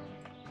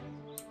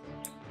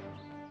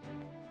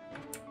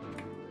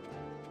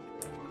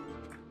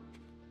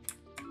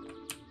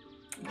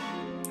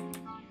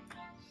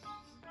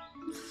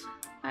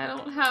 I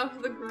don't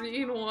have the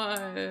green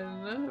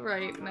one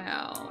right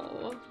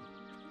now.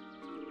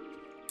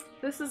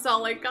 This is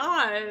all I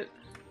got.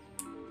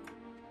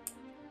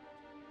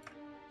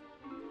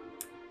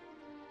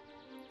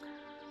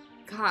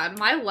 God,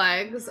 my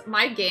legs,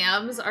 my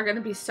gams are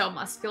gonna be so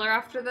muscular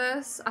after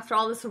this. After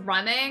all this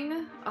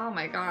running. Oh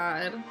my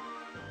god.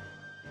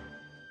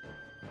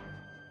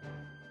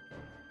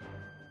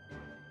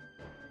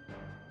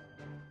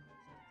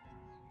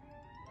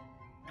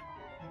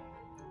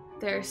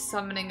 They're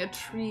summoning a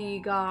tree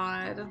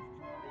god.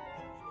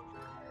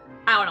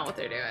 I don't know what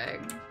they're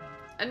doing.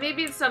 And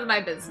maybe it's none of my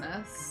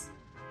business.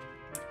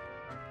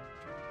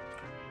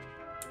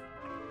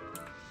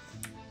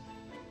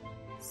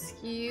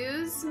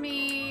 Excuse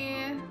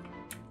me.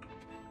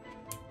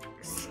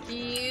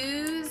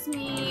 Excuse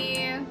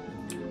me.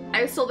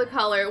 I stole the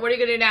color. What are you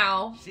gonna do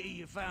now? See,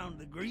 you found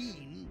the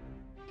green.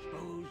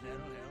 Suppose that'll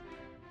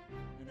help.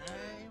 And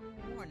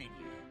I'm warning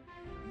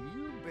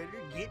you. You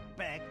better get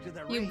back to the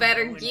You rainbow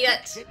better and get.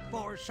 fix it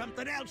before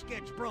something else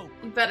gets broke.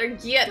 You better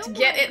get Don't it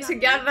worry, Grumpy.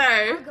 together.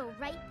 I'll go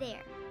right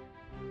there.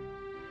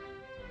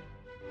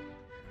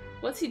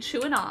 What's he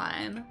chewing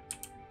on?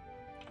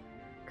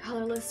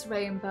 Colorless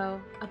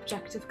rainbow.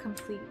 Objective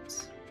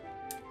complete.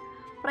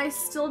 But I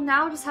still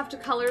now just have to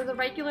color the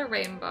regular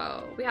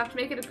rainbow. We have to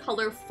make it a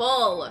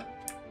colorful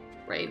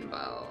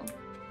rainbow.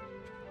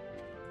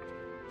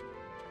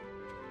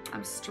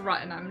 I'm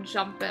strutting, I'm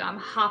jumping, I'm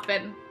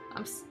hopping,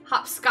 I'm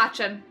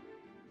hopscotching.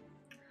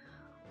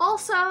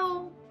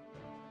 Also,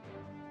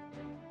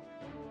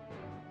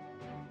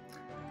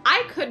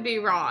 I could be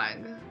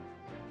wrong.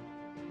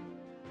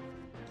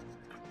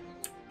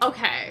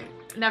 Okay,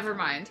 never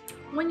mind.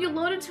 When you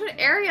load into an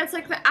area, it's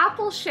like the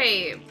apple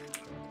shape.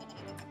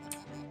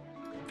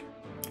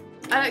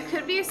 And it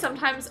could be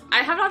sometimes,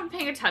 I have not been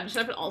paying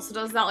attention if it also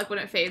does that, like when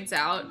it fades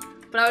out.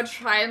 But I would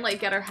try and like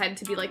get her head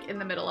to be like in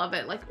the middle of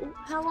it, like, oh,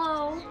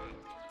 hello.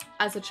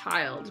 As a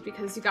child,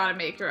 because you gotta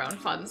make your own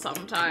fun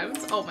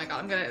sometimes. Oh my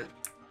god,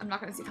 I'm not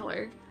gonna see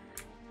color.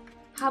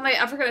 How am I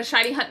ever gonna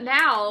shiny hunt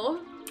now?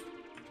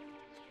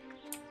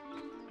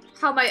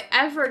 How am I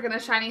ever gonna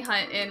shiny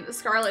hunt in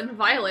Scarlet and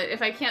Violet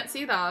if I can't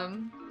see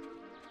them?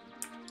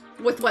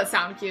 With what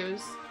sound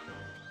cues?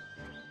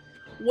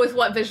 With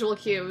what visual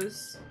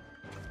cues?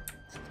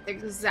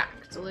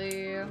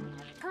 Exactly.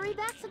 Hurry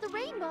back to the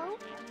rainbow.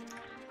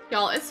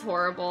 Y'all, it's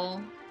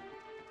horrible.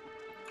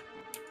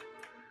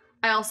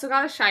 I also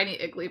got a shiny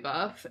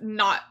Igglybuff,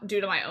 not due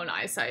to my own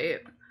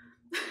eyesight.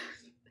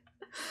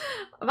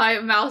 My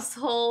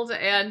Mousehold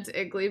and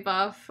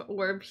Igglybuff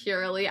were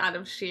purely out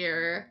of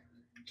sheer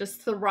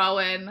just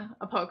throwing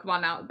a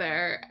Pokemon out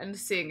there and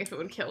seeing if it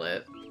would kill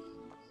it.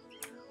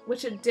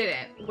 Which it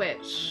didn't,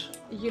 which,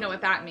 you know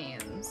what that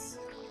means.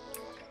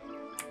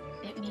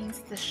 It means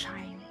the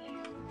shiny.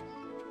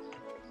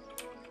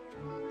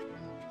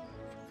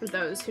 For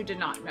those who did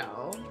not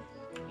know.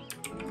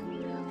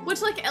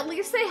 Which, like, at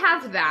least they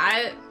have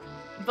that.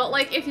 But,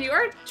 like, if you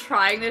are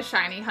trying to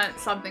shiny hunt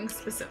something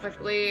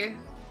specifically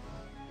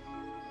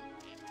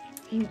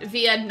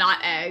via not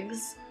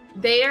eggs,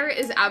 there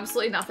is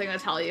absolutely nothing to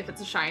tell you if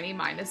it's a shiny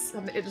minus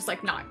it's just,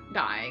 like, not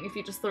dying if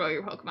you just throw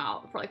your Pokemon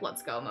out for, like,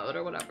 let's go mode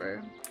or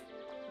whatever.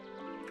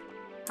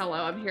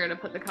 Hello, I'm here to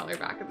put the color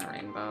back in the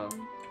rainbow.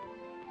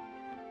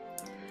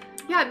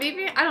 Yeah,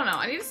 maybe, I don't know.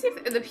 I need to see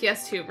if in the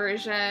PS2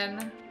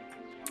 version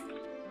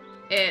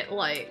it,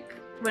 like,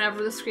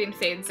 whenever the screen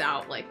fades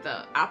out, like,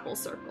 the apple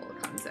circle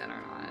comes in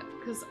or not.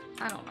 Because,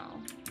 I don't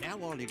know. Now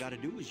all you gotta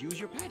do is use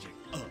your magic.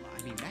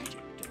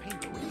 Magic to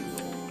paint the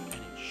rainbow, and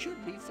it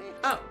should be fixed.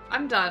 Oh,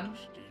 I'm done.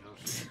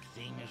 Still,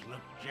 things look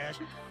just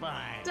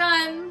fine.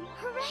 Done!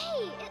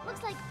 Hooray! It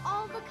looks like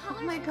all the colors.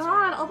 Oh my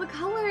god, all the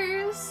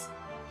colors!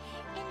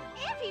 And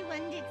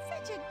everyone did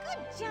such a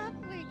good job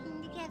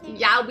working together.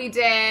 Yeah, we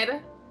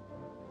did!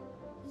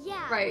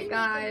 Yeah, Right, we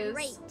guys.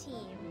 Make a great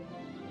team.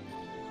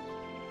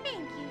 Thank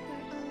you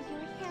for all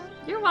your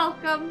help. You're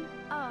welcome.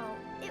 Oh,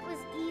 it was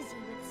easy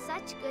with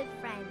such good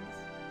friends.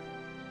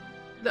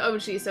 The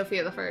OG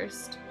Sophia the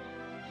First.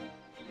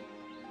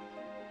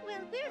 Well,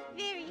 we're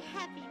very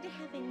happy to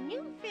have a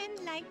new friend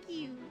like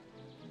you.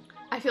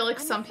 I feel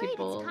like I'm some afraid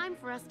people it's time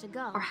for us to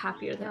go. are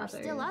happier than There are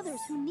others. still others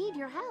who need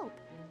your help.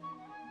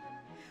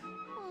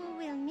 Oh,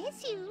 we'll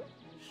miss you.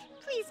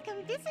 Please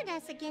come visit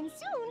us again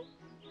soon.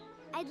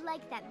 I'd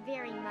like that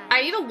very much.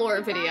 I need a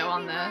lore Goodbye, video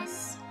on everyone.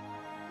 this.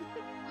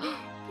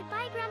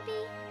 Goodbye,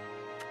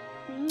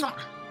 Grumpy. Mwah.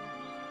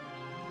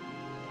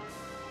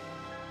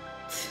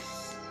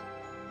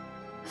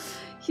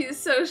 He's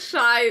so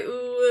shy.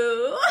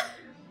 Ooh.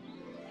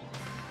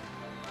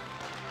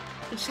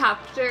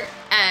 Chapter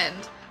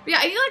end. But yeah,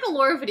 I need like a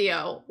lore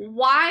video.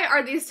 Why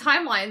are these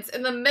timelines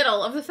in the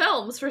middle of the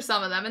films for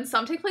some of them and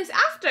some take place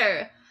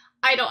after?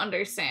 I don't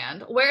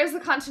understand. Where is the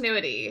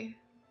continuity?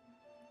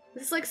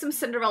 This is like some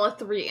Cinderella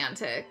 3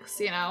 antics,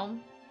 you know?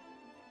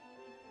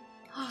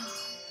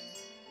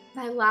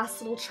 My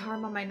last little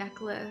charm on my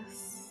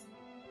necklace.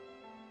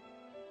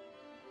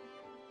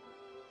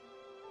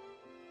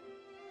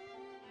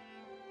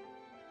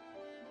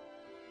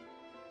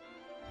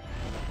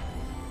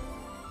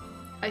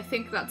 I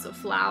think that's a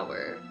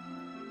flower.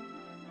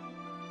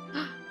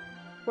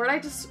 Where'd I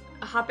just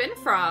hop in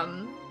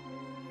from?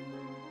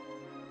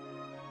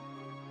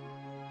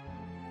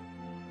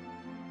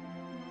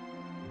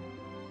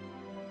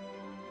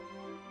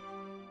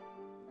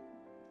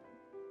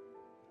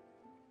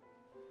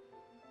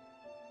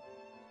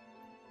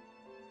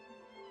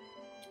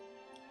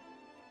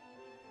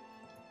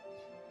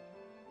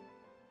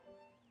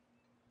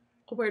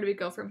 Where do we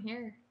go from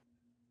here?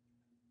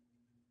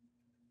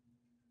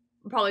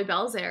 Probably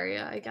Belle's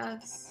area, I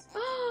guess.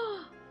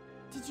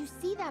 Did you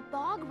see that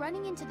bog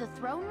running into the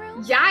throne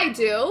room? Yeah, I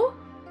do.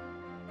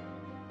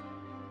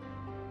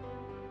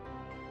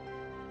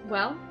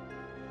 Well,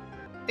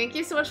 thank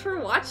you so much for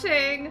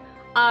watching.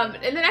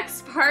 In the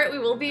next part, we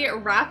will be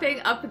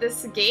wrapping up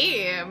this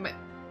game.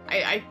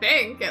 I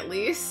think, at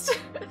least.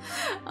 But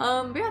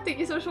yeah, thank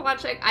you so much for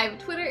watching. I have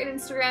Twitter and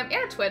Instagram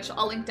and a Twitch,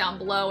 all linked down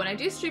below, and I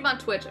do stream on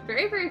Twitch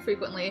very, very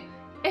frequently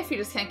if you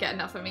just can't get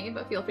enough of me,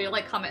 but feel free to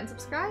like, comment, and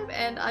subscribe,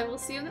 and I will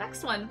see you in the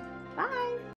next one. Bye!